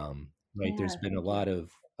 Right? There's been a lot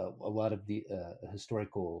of the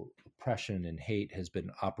historical oppression and hate has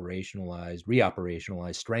been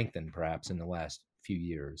reoperationalized, strengthened perhaps in the last few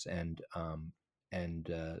years, and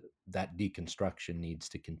that deconstruction needs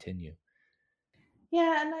to continue.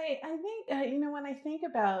 Yeah, and I think when I think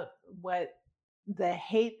about what the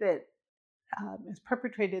hate that is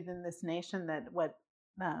perpetrated in this nation, that what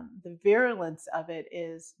the virulence of it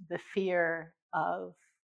is the fear of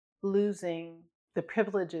losing the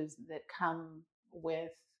privileges that come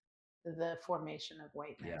with the formation of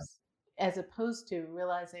whiteness, as opposed to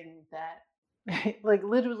realizing that like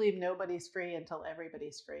literally nobody's free until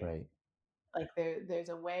everybody's free. Like there's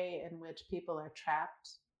a way in which people are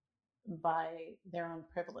trapped by their own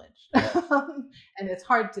privilege. Yeah. And it's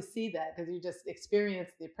hard to see that because you just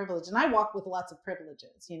experience the privilege. And I walk with lots of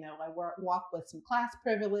privileges. I walk with some class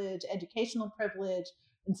privilege, educational privilege.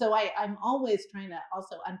 And so I'm always trying to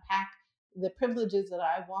also unpack the privileges that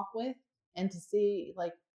I walk with and to see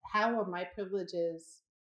like how are my privileges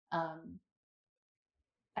um,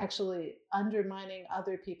 actually undermining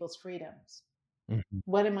other people's freedoms. Mm-hmm.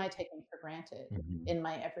 What am I taking for granted Mm-hmm. in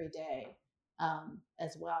my everyday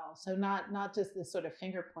as well? So not just this sort of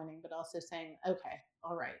finger pointing, but also saying, okay,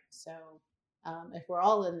 all right. So if we're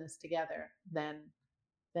all in this together, then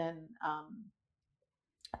then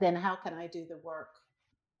how can I do the work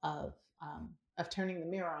of turning the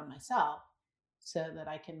mirror on myself so that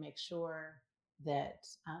I can make sure that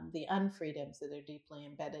the unfreedoms that are deeply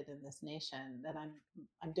embedded in this nation, that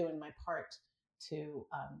I'm doing my part to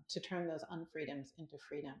turn those unfreedoms into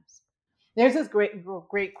freedoms. There's this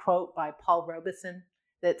great quote by Paul Robeson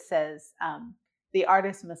that says, "The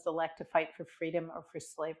artist must elect to fight for freedom or for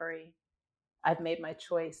slavery. I've made my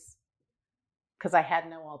choice because I had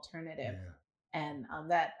no alternative." Yeah. And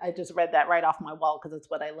that I just read that right off my wall because it's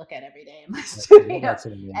what I look at every day in my studio. That's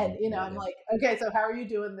an amazing And I'm like, okay, so how are you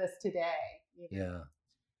doing this today? Yeah.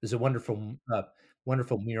 There's a wonderful,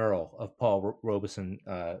 wonderful mural of Paul Robeson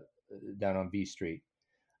down on V Street.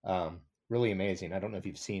 Really amazing. I don't know if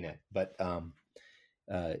you've seen it, but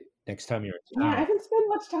next time you're in Yeah, I town, haven't spent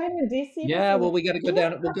much time in DC. yeah, well, we got to go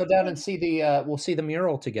down. We'll go down and see. see we'll see the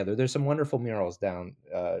mural together. There's some wonderful murals down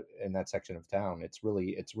in that section of town. It's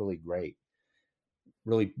really great.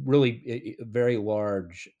 Really a very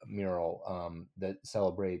large mural that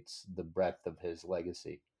celebrates the breadth of his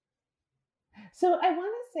legacy. So I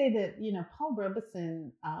want to say that Paul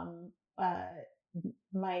Robeson,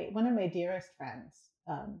 one of my dearest friends,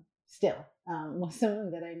 still was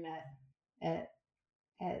someone that I met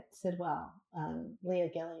at Sidwell, Leah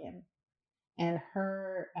Gilliam, and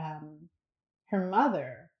her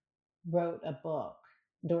mother wrote a book.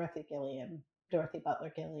 Dorothy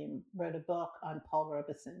Butler Gilliam wrote a book on Paul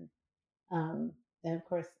Robeson, and of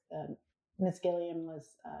course, Miss Gilliam was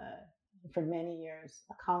for many years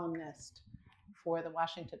a columnist for the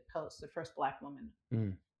Washington Post, the first Black woman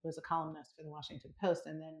was a columnist for the Washington Post.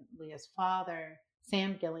 And then Leah's father,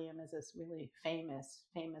 Sam Gilliam, is this really famous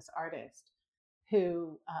artist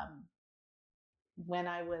who, when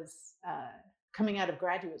I was coming out of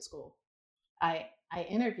graduate school, I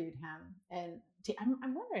interviewed him. And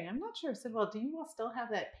I'm wondering, I'm not sure. I said, well, do you all still have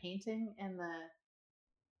that painting in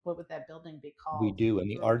what would that building be called? We do in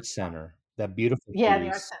the Art Center. That beautiful Yeah, the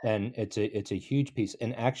Art piece, Center. and it's a huge piece.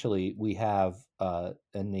 And actually, we have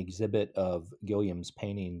an exhibit of Gilliam's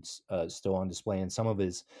paintings still on display, and some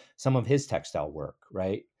of his textile work,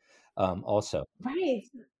 right? Also, Right.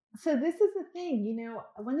 So this is the thing,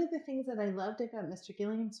 one of the things that I loved about Mr.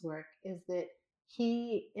 Gilliam's work is that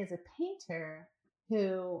he is a painter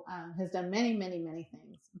who has done many, many, many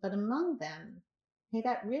things. But among them, he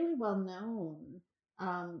got really well known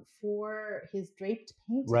for his draped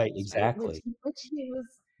right, paintings, right? Which exactly. he was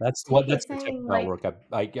That's the saying textile like, work.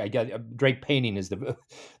 I get draped painting is the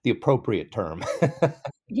appropriate term.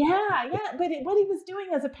 yeah, yeah. But what he was doing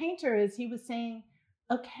as a painter is he was saying,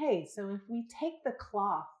 okay, so if we take the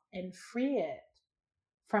cloth and free it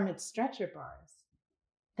from its stretcher bars,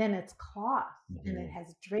 then it's cloth and it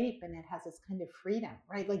has drape and it has this kind of freedom,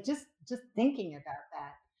 right? Like just thinking about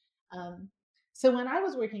that. So when I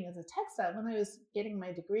was working as a textile, when I was getting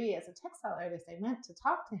my degree as a textile artist, I went to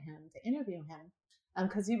talk to him, to interview him,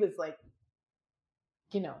 because he was like,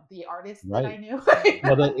 the artist that I Right. knew,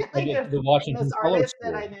 Well, like the the famous Washington Color artist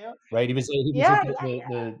that I School, knew. right? He was Yeah, at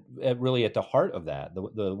yeah, yeah. really at the heart of that,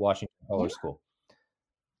 the Washington Color Yeah. School.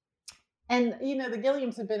 And the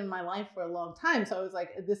Gilliams have been in my life for a long time, so I was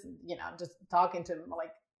like, this, I'm just talking to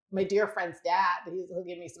like my dear friend's dad. He'll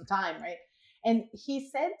give me some time, right? And he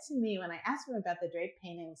said to me when I asked him about the drape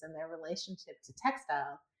paintings and their relationship to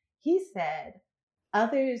textile, he said,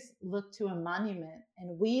 others look to a monument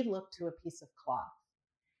and we look to a piece of cloth.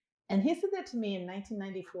 And he said that to me in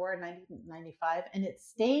 1994, 1995, and it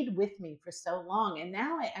stayed with me for so long. And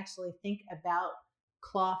now I actually think about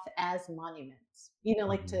cloth as monuments,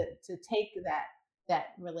 like to take that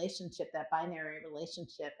relationship, that binary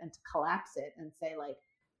relationship, and to collapse it and say like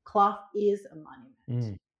cloth is a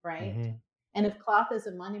monument, right? Mm-hmm. And if cloth is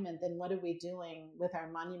a monument, then what are we doing with our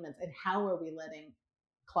monuments and how are we letting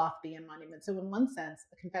cloth be a monument? So in one sense,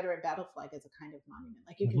 a Confederate battle flag is a kind of monument.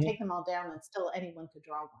 Like you can take them all down and still anyone could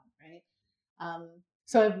draw one, right?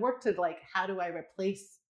 So I've worked at like, how do I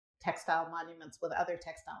replace textile monuments with other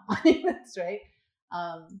textile monuments, right?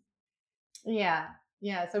 Yeah.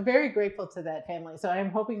 Yeah, so very grateful to that family. So I'm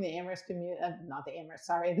hoping the Amherst community, not the Amherst,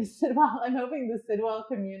 sorry, the Sidwell. I'm hoping the Sidwell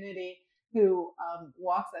community who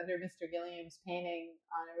walks under Mr. Gilliam's painting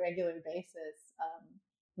on a regular basis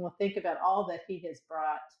will think about all that he has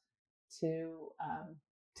brought to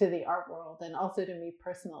the art world and also to me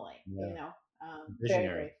personally. Yeah. You know, very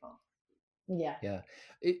Visionary. grateful. Yeah. Yeah.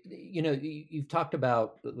 We've talked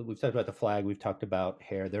about the flag. We've talked about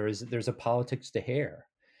hair. There's a politics to hair,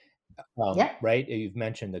 Yeah. right? You've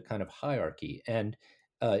mentioned the kind of hierarchy, and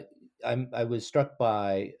uh, I was struck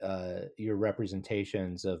by your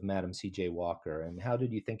representations of Madam C.J. Walker, and how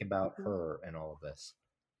did you think about her and all of this?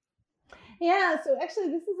 Yeah, so actually,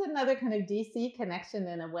 this is another kind of DC connection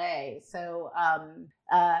in a way. So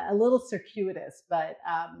a little circuitous, but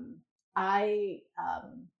I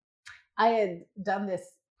um, I had done this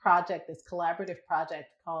project, this collaborative project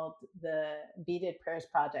called the Beaded Prayers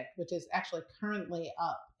Project, which is actually currently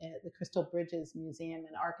up at the Crystal Bridges Museum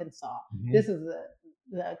in Arkansas. Mm-hmm. This is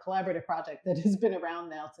the collaborative project that has been around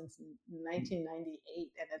now since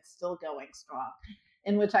 1998, and it's still going strong,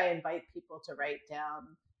 in which I invite people to write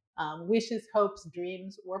down wishes, hopes,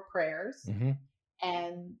 dreams, or prayers, Mm-hmm.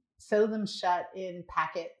 and sew them shut in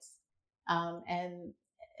packets, and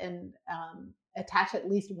attach at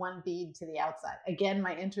least one bead to the outside. Again,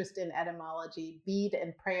 my interest in etymology, bead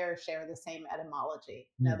and prayer share the same etymology.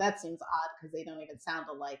 Now that seems odd because they don't even sound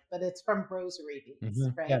alike, but it's from rosary beads,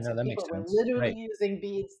 Mm-hmm. right? Yeah, no, So that makes people were sense. literally Right. using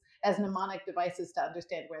beads as mnemonic devices to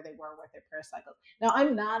understand where they were with their prayer cycles. Now,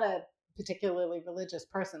 I'm not a particularly religious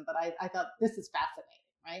person, but I thought this is fascinating,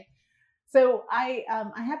 right? So I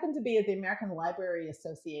happened to be at the American Library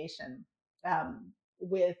Association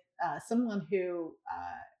with someone who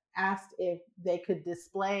asked if they could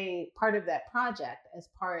display part of that project as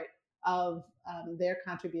part of their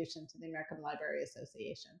contribution to the American Library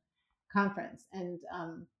Association conference. And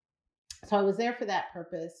so I was there for that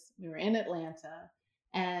purpose. We were in Atlanta.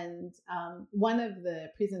 And one of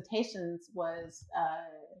the presentations was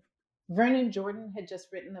Vernon Jordan had just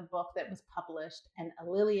written a book that was published, and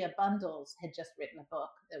Alilia Bundles had just written a book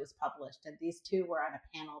that was published. And these two were on a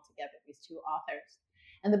panel together, these two authors.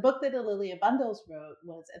 And the book that Alilia Bundles wrote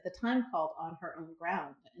was at the time called On Her Own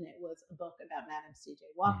Ground, and it was a book about Madam C.J.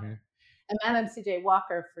 Walker. Mm-hmm. And Madam C.J.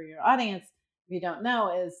 Walker, for your audience, if you don't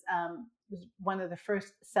know, is was one of the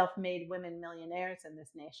first self-made women millionaires in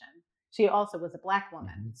this nation. She also was a Black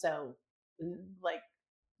woman. Mm-hmm. So, like,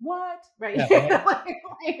 what? Right? Yeah,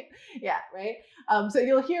 right. Yeah, right. So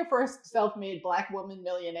you'll hear first self-made Black woman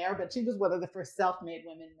millionaire, but she was one of the first self-made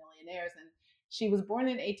women millionaires. And she was born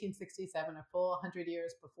in 1867, a full 100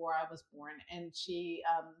 years before I was born. And she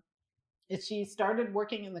started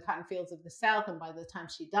working in the cotton fields of the South. And by the time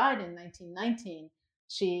she died in 1919,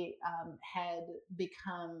 she had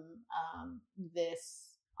become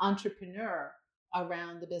this entrepreneur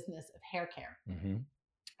around the business of hair care. Mm-hmm.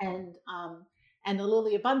 And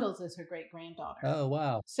Alilia Bundles is her great granddaughter. Oh,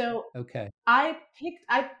 wow. So okay. I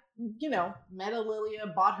met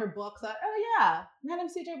Alilia, bought her books. Thought, oh yeah, Madam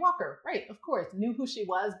C.J. Walker, right? Of course, knew who she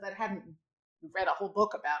was, but hadn't read a whole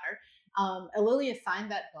book about her. Alilia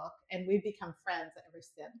signed that book, and we've become friends ever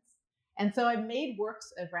since. And so I made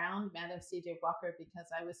works around Madam C.J. Walker because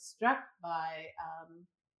I was struck by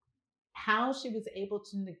how she was able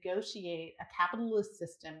to negotiate a capitalist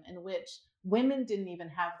system in which women didn't even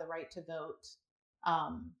have the right to vote.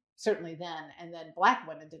 Certainly then, and then Black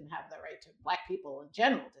women didn't have the right to, Black people in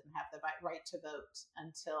general didn't have the right to vote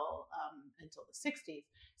until the 60s.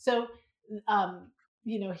 So,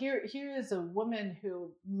 here is a woman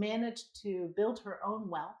who managed to build her own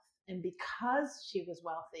wealth, and because she was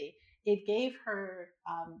wealthy, it gave her,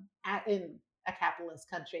 in a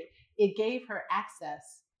capitalist country, it gave her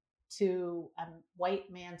access to a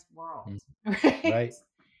white man's world, right?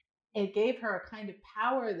 It gave her a kind of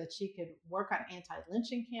power that she could work on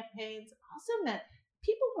anti-lynching campaigns. It also meant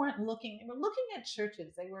people weren't looking; they were looking at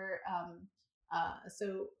churches. They were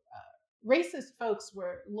racist folks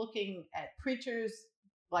were looking at preachers,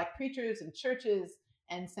 Black preachers, and churches,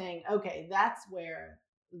 and saying, "Okay, that's where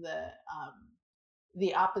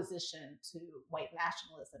the opposition to white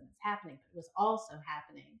nationalism is happening." But it was also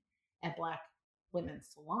happening at Black women's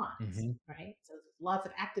salons, mm-hmm. right? So there's lots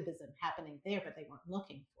of activism happening there, but they weren't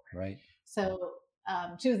looking for it. Right. So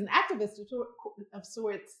she was an activist of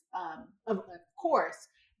sorts, of course,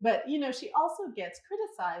 but she also gets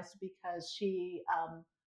criticized because she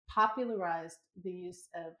popularized the use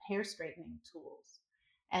of hair straightening tools.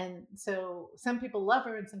 And so some people love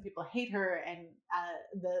her and some people hate her, and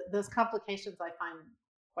those complications I find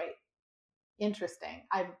quite interesting.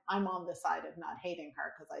 I'm on the side of not hating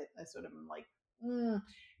her because I sort of am like,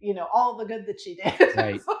 all the good that she did.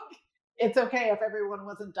 Right. it's okay if everyone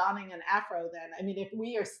wasn't donning an afro then. I mean, if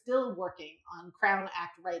we are still working on Crown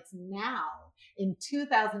Act rights now in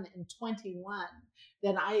 2021,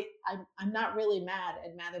 then I'm not really mad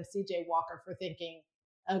at Madam C.J. Walker for thinking,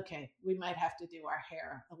 okay, we might have to do our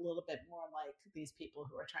hair a little bit more like these people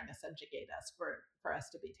who are trying to subjugate us for us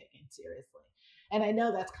to be taken seriously. And I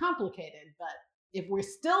know that's complicated, but if we're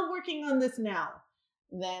still working on this now,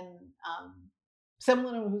 then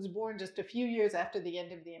someone who's born just a few years after the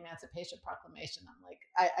end of the Emancipation Proclamation, I'm like,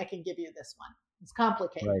 I can give you this one. It's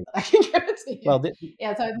complicated, right, but I can give it to you. Well,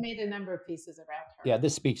 yeah, so I've made a number of pieces around her. Yeah,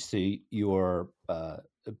 this speaks to your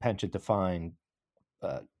penchant to find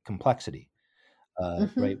complexity,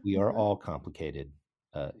 right? We are all complicated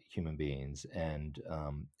human beings, and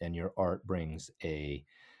your art brings a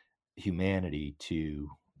humanity to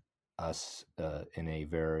us in a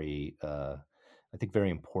very I think very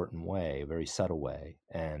important way, a very subtle way,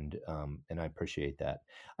 and I appreciate that.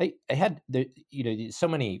 I had so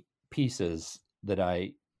many pieces that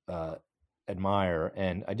I admire,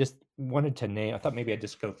 and I just wanted to name. I thought maybe I'd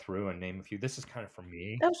just go through and name a few. This is kind of for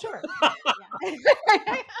me. Oh, sure.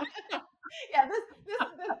 Yeah,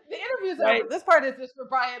 the interview's right. Over. This part is just for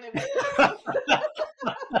Brian and me.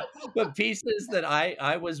 But pieces that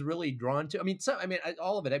I was really drawn to. I mean,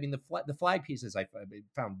 all of it. I mean, the flag pieces I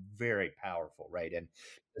found very powerful, right? And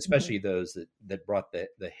especially those that brought the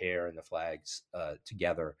hair and the flags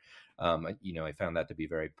together. I found that to be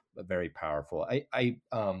very, very powerful.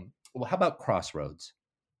 Well, how about Crossroads?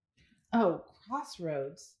 Oh,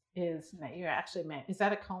 Crossroads is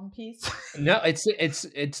that a comb piece? No,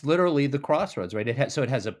 it's literally the crossroads, right? It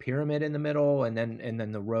has a pyramid in the middle, and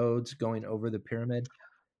then the roads going over the pyramid.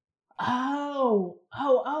 Oh,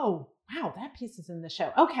 wow, that piece is in the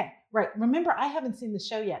show. Okay, right. Remember, I haven't seen the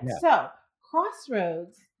show yet. Yeah. So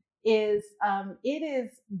Crossroads is it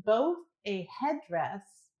is both a headdress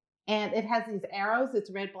and it has these arrows. It's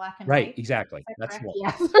red, black, and white. Right, exactly. That's the one.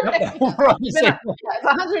 Yes, right. It's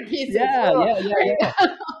 100 pieces. Yeah.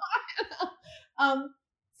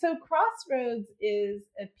 So Crossroads is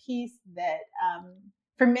a piece that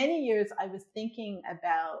for many years I was thinking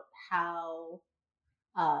about how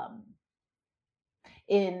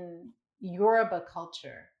in Yoruba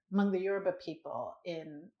culture, among the Yoruba people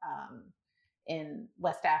in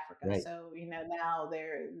West Africa. Right. So, now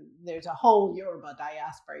there's a whole Yoruba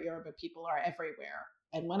diaspora. Yoruba people are everywhere.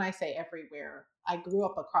 And when I say everywhere, I grew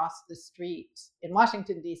up across the street in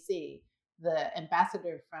Washington, D.C., the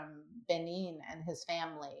ambassador from Benin and his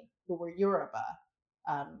family, who were Yoruba,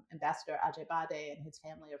 Ambassador Ajibade and his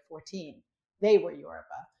family of 14, they were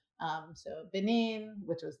Yoruba. So Benin,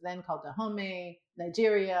 which was then called Dahomey,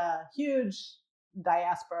 Nigeria, huge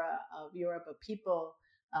diaspora of Yoruba people.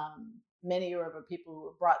 Many Yoruba people who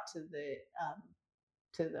were brought to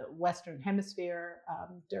the Western Hemisphere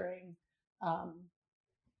during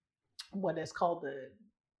what is called the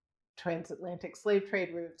transatlantic slave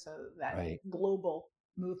trade route. So that right. Global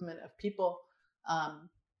movement of people.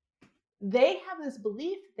 They have this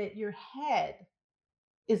belief that your head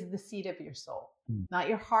is the seat of your soul, not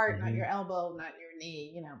your heart, not your elbow, not your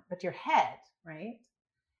knee, but your head, right?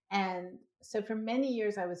 And so for many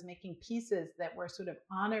years, I was making pieces that were sort of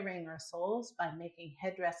honoring our souls by making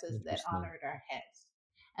headdresses that honored our heads.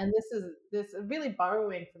 And this is really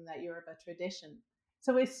borrowing from that Yoruba tradition.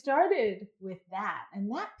 So we started with that. And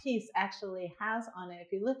that piece actually has on it,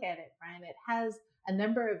 if you look at it, Brian, it has a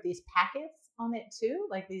number of these packets on it too,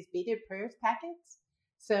 like these beaded prayers packets.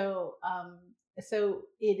 So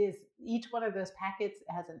it is, each one of those packets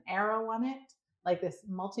has an arrow on it, like this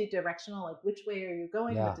multi-directional, like which way are you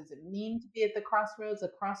going? Yeah. What does it mean to be at the crossroads? The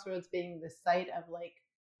crossroads being the site of like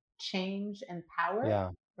change and power. Yeah.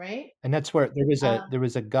 Right. And that's where there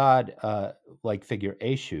was a god like figure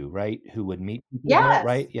Eshu, right? Who would meet people. Yes.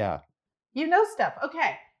 Right. Yeah. You know stuff.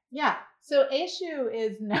 Okay. Yeah. So Eshu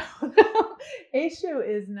is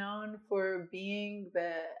known for being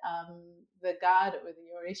the god or the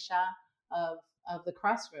Orisha of the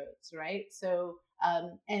crossroads, right? So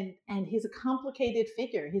and he's a complicated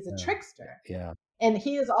figure. He's a trickster. Yeah. And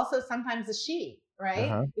he is also sometimes a she, right?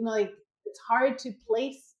 Uh-huh. Like it's hard to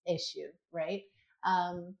place Eshu, right?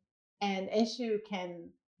 And Eshu can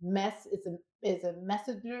is a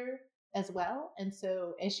messenger as well, and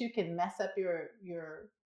so Eshu can mess up your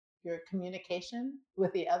communication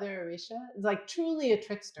with the other Orisha. It's like truly a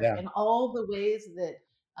trickster in all the ways that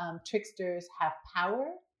tricksters have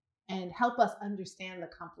power and help us understand the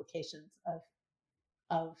complications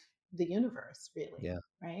of the universe, really. Yeah.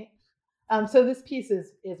 Right. So this piece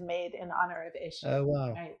is made in honor of Eshu. Oh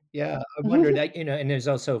wow! Right? Yeah, I wondered that, and there's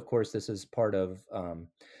also, of course, this is part of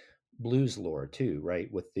blues lore too, right?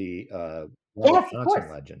 With the yes, Johnson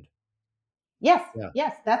legend. Yes, Yeah.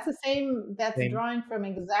 yes, that's the same. That's Same. drawing from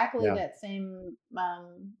exactly Yeah. that same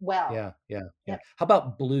well. Yeah. Yeah. Yeah. Yep. How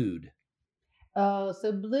about blued? Oh,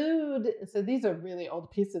 so blued. So these are really old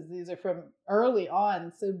pieces. These are from early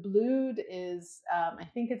on. So blued is, I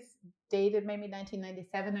think it's dated maybe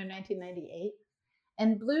 1997 or 1998.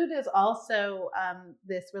 And blued is also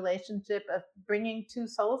this relationship of bringing two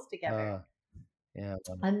souls together. Uh, yeah.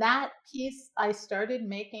 And that piece, I started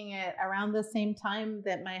making it around the same time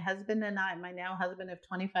that my husband and I, my now husband of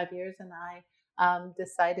 25 years, and I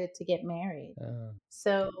decided to get married. Uh,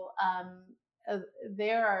 So uh,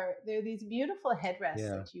 there are these beautiful headrests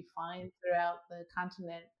yeah. that you find throughout the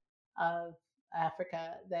continent of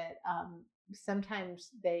Africa that sometimes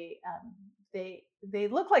they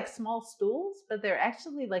look like small stools, but they're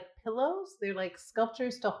actually like pillows. They're like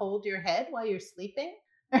sculptures to hold your head while you're sleeping,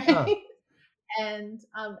 Huh. right? And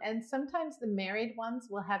sometimes the married ones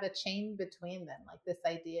will have a chain between them, like this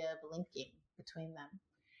idea of linking between them.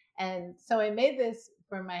 And so I made this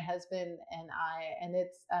for my husband and I, and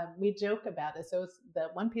it's we joke about it. So it's the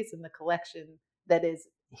one piece in the collection that is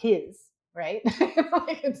his, right?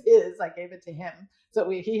 Like it's his. I gave it to him, so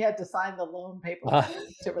he had to sign the loan paperwork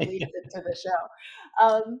to release it to the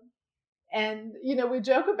show. And we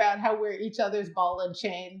joke about how we're each other's ball and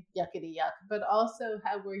chain, yuckity yuck, but also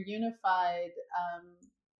how we're unified.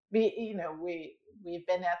 We've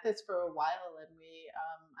been at this for a while, and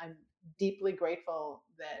I'm deeply grateful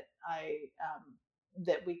that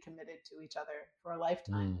that we committed to each other for a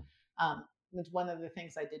lifetime. Mm. It's one of the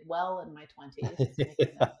things I did well in my 20s is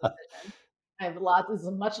making that decision. I have a lot. There's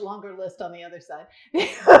a much longer list on the other side,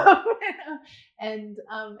 and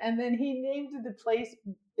then he named the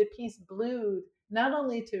piece "Blued" not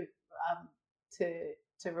only to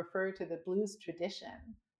to refer to the blues tradition,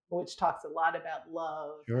 which talks a lot about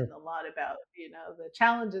love Sure. and a lot about the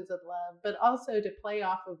challenges of love, but also to play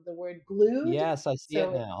off of the word glued. Yes, I see it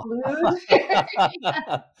So now. glued.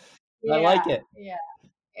 I like Yeah, it. yeah,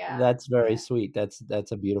 yeah, That's very yeah. sweet.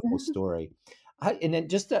 That's a beautiful story. And then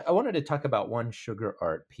I wanted to talk about one sugar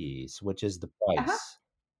art piece, which is the Uh-huh. price.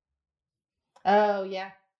 Oh, yeah.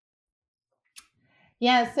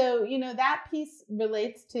 Yeah, so that piece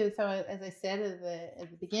relates to, so as I said at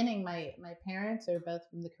the beginning, my parents are both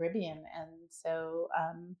from the Caribbean, and so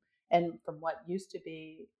and from what used to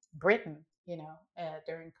be Britain,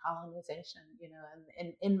 during colonization,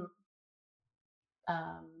 and in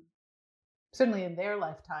um, certainly in their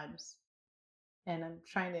lifetimes, and I'm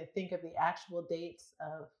trying to think of the actual dates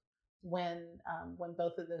of when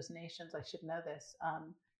both of those nations, I should know this,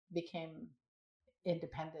 became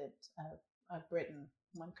independent of Britain.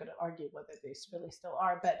 One could argue whether they really still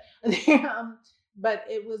are, but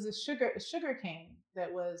it was a sugar cane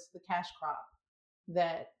that was the cash crop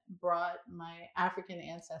that brought my African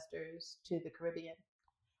ancestors to the Caribbean,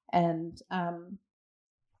 and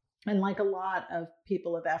like a lot of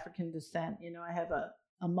people of African descent, I have a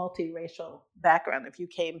multiracial background. If you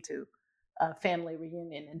came to a family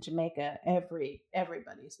reunion in Jamaica,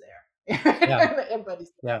 everybody's there. Yeah.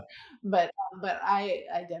 Everybody's there. Yeah. But I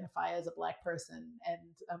identify as a Black person, and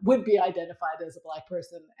would be identified as a Black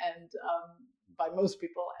person, and by most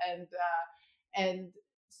people, and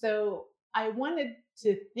so I wanted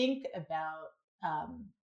to think about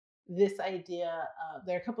this idea.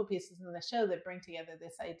 There are a couple pieces in the show that bring together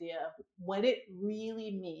this idea of what it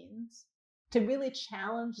really means to really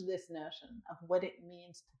challenge this notion of what it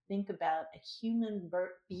means to think about a human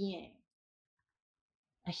being,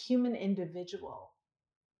 a human individual,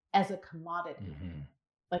 as a commodity. Hmm.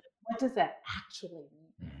 Like, what does that actually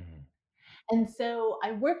mean? Hmm. And so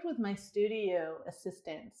I worked with my studio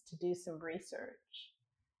assistants to do some research.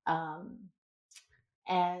 Um,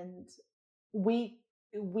 and we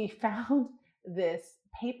we found this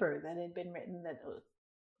paper that had been written that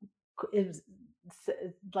it was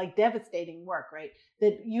like devastating work, right?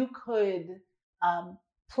 That you could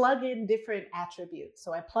plug in different attributes.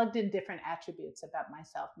 So I plugged in different attributes about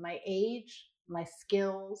myself, my age, my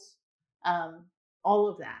skills, um, all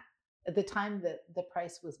of that at the time that the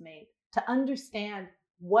price was made, to understand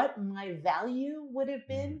what my value would have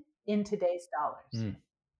been in today's dollars. Mm.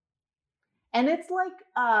 And it's like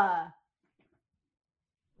a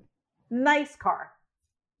nice car,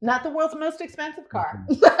 not the world's most expensive car.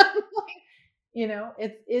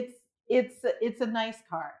 It's a nice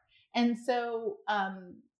car. And so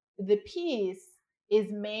the piece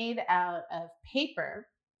is made out of paper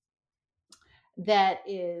that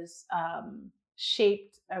is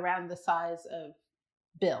shaped around the size of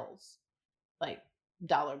bills, like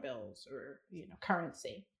dollar bills or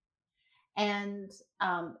currency. And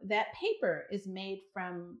that paper is made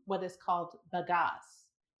from what is called bagasse.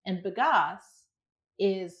 And bagasse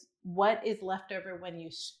is what is left over when you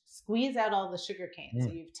squeeze out all the sugar cane. So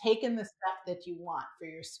you've taken the stuff that you want for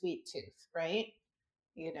your sweet tooth, right?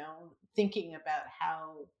 Thinking about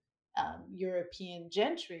how European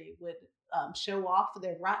gentry would show off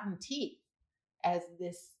their rotten teeth as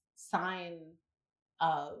this sign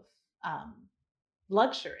of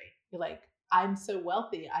luxury. You're like, I'm so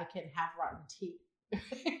wealthy, I can have rotten teeth.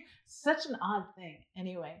 Such an odd thing,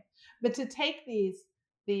 anyway. But to take these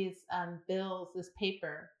bills, this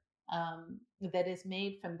paper that is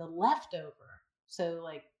made from the leftover. So,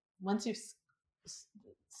 like, once you've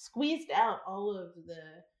squeezed out all of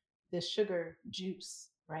the sugar juice,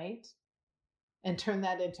 right, and turn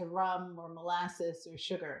that into rum or molasses or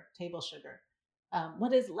sugar, table sugar,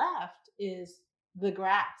 what is left is the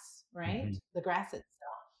grass, right? Mm-hmm. The grass itself,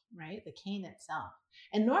 right? The cane itself.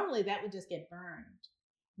 And normally that would just get burned,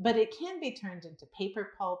 but it can be turned into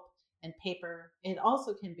paper pulp and paper. It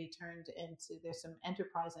also can be turned into, there's some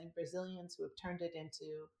enterprising Brazilians who have turned it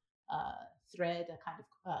into thread, a kind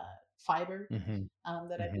of fiber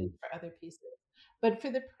that I've used for other pieces. But for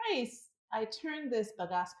the price, I turned this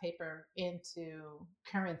bagasse paper into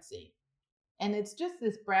currency. And it's just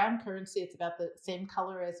this brown currency. It's about the same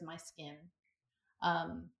color as my skin.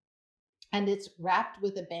 And it's wrapped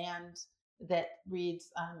with a band that reads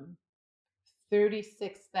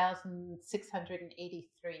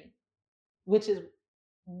 36,683, which is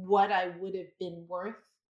what I would have been worth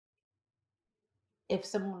if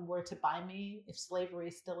someone were to buy me, if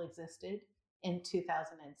slavery still existed in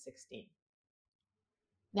 2016.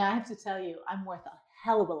 Now, I have to tell you, I'm worth a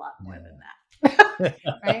hell of a lot more than that,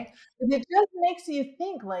 right? But it just makes you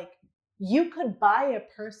think, like, you could buy a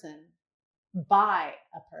person, not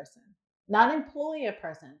employ a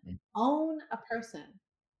person, own a person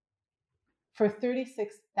for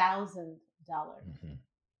 $36,000.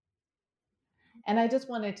 And I just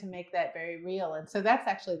wanted to make that very real. And so that's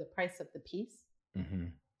actually the price of the piece.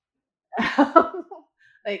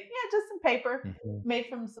 Like, yeah, just some paper made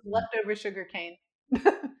from some leftover sugar cane.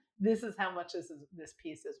 This is how much this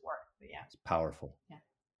piece is worth. But yeah, it's powerful. Yeah.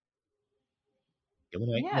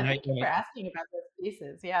 Thank you for asking about those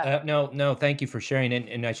pieces. Yeah. No, thank you for sharing.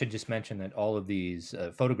 And I should just mention that all of these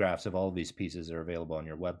photographs of all of these pieces are available on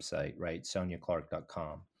your website, right?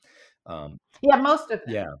 SoniaClark.com. Most of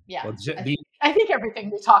them. Yeah. Well, I think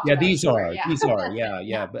everything we talked about. These are.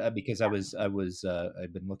 Because I've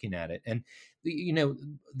been looking at it, and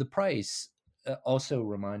the price also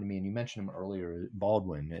reminded me, and you mentioned him earlier,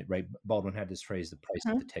 Baldwin, right? Baldwin had this phrase, the price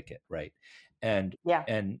of the ticket, right? And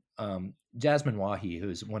Jasmine Wahi,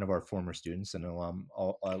 who's one of our former students and alum,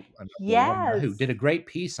 who did a great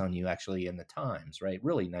piece on you actually in the Times, right?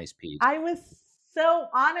 Really nice piece. I was so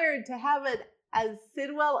honored to have it as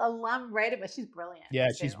Sidwell alum write it, but she's brilliant. Yeah,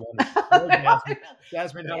 she's wonderful.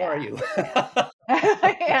 Jasmine, how are you?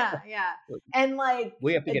 Yeah. And like,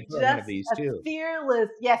 we have to get one of these too. Fearless,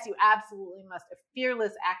 yes, you absolutely must. A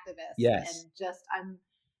fearless activist. Yes. And I'm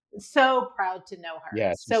so proud to know her.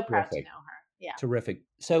 Yeah, so proud to know her. Yeah. Terrific.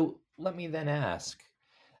 So let me then ask,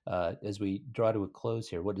 as we draw to a close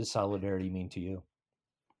here, what does solidarity mean to you?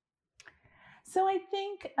 So I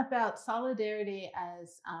think about solidarity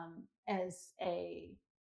as a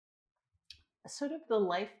sort of the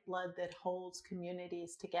lifeblood that holds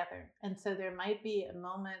communities together. And so there might be a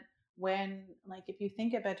moment when, like, if you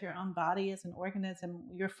think about your own body as an organism,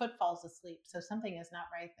 your foot falls asleep. So something is not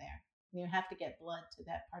right there. You have to get blood to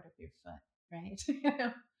that part of your foot, right?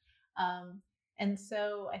 And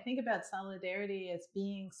so I think about solidarity as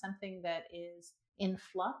being something that is in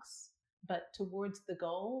flux, but towards the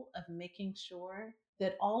goal of making sure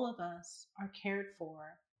that all of us are cared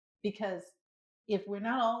for. Because if we're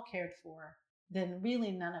not all cared for, then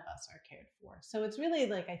really none of us are cared for. So it's really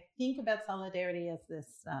like, I think about solidarity as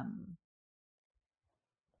this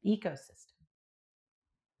ecosystem,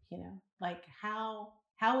 like how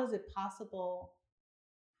is it possible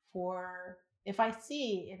for, if I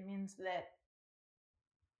see, it means that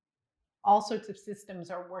all sorts of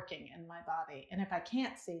systems are working in my body. And if I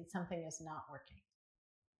can't see, something is not working,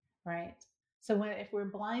 right? So if we're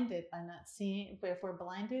blinded by not seeing, if we're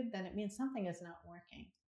blinded, then it means something is not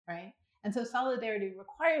working, right? And so solidarity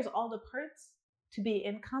requires all the parts to be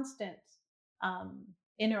in constant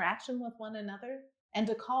interaction with one another, and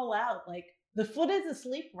to call out, like, the foot is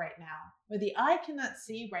asleep right now, or the eye cannot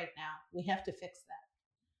see right now. We have to fix that.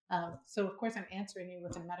 So of course I'm answering you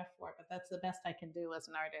with a metaphor, but that's the best I can do as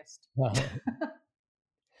an artist.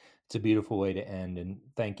 It's a beautiful way to end. And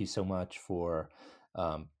thank you so much for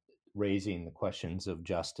raising the questions of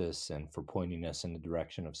justice and for pointing us in the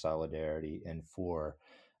direction of solidarity, and for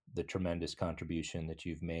the tremendous contribution that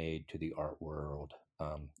you've made to the art world.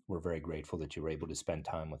 we're very grateful that you were able to spend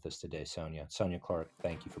time with us today, Sonia. Sonia Clark,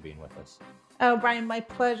 thank you for being with us. Oh, Brian, my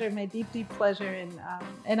pleasure, my deep, deep pleasure.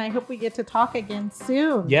 And I hope we get to talk again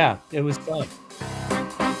soon. Yeah, it was fun.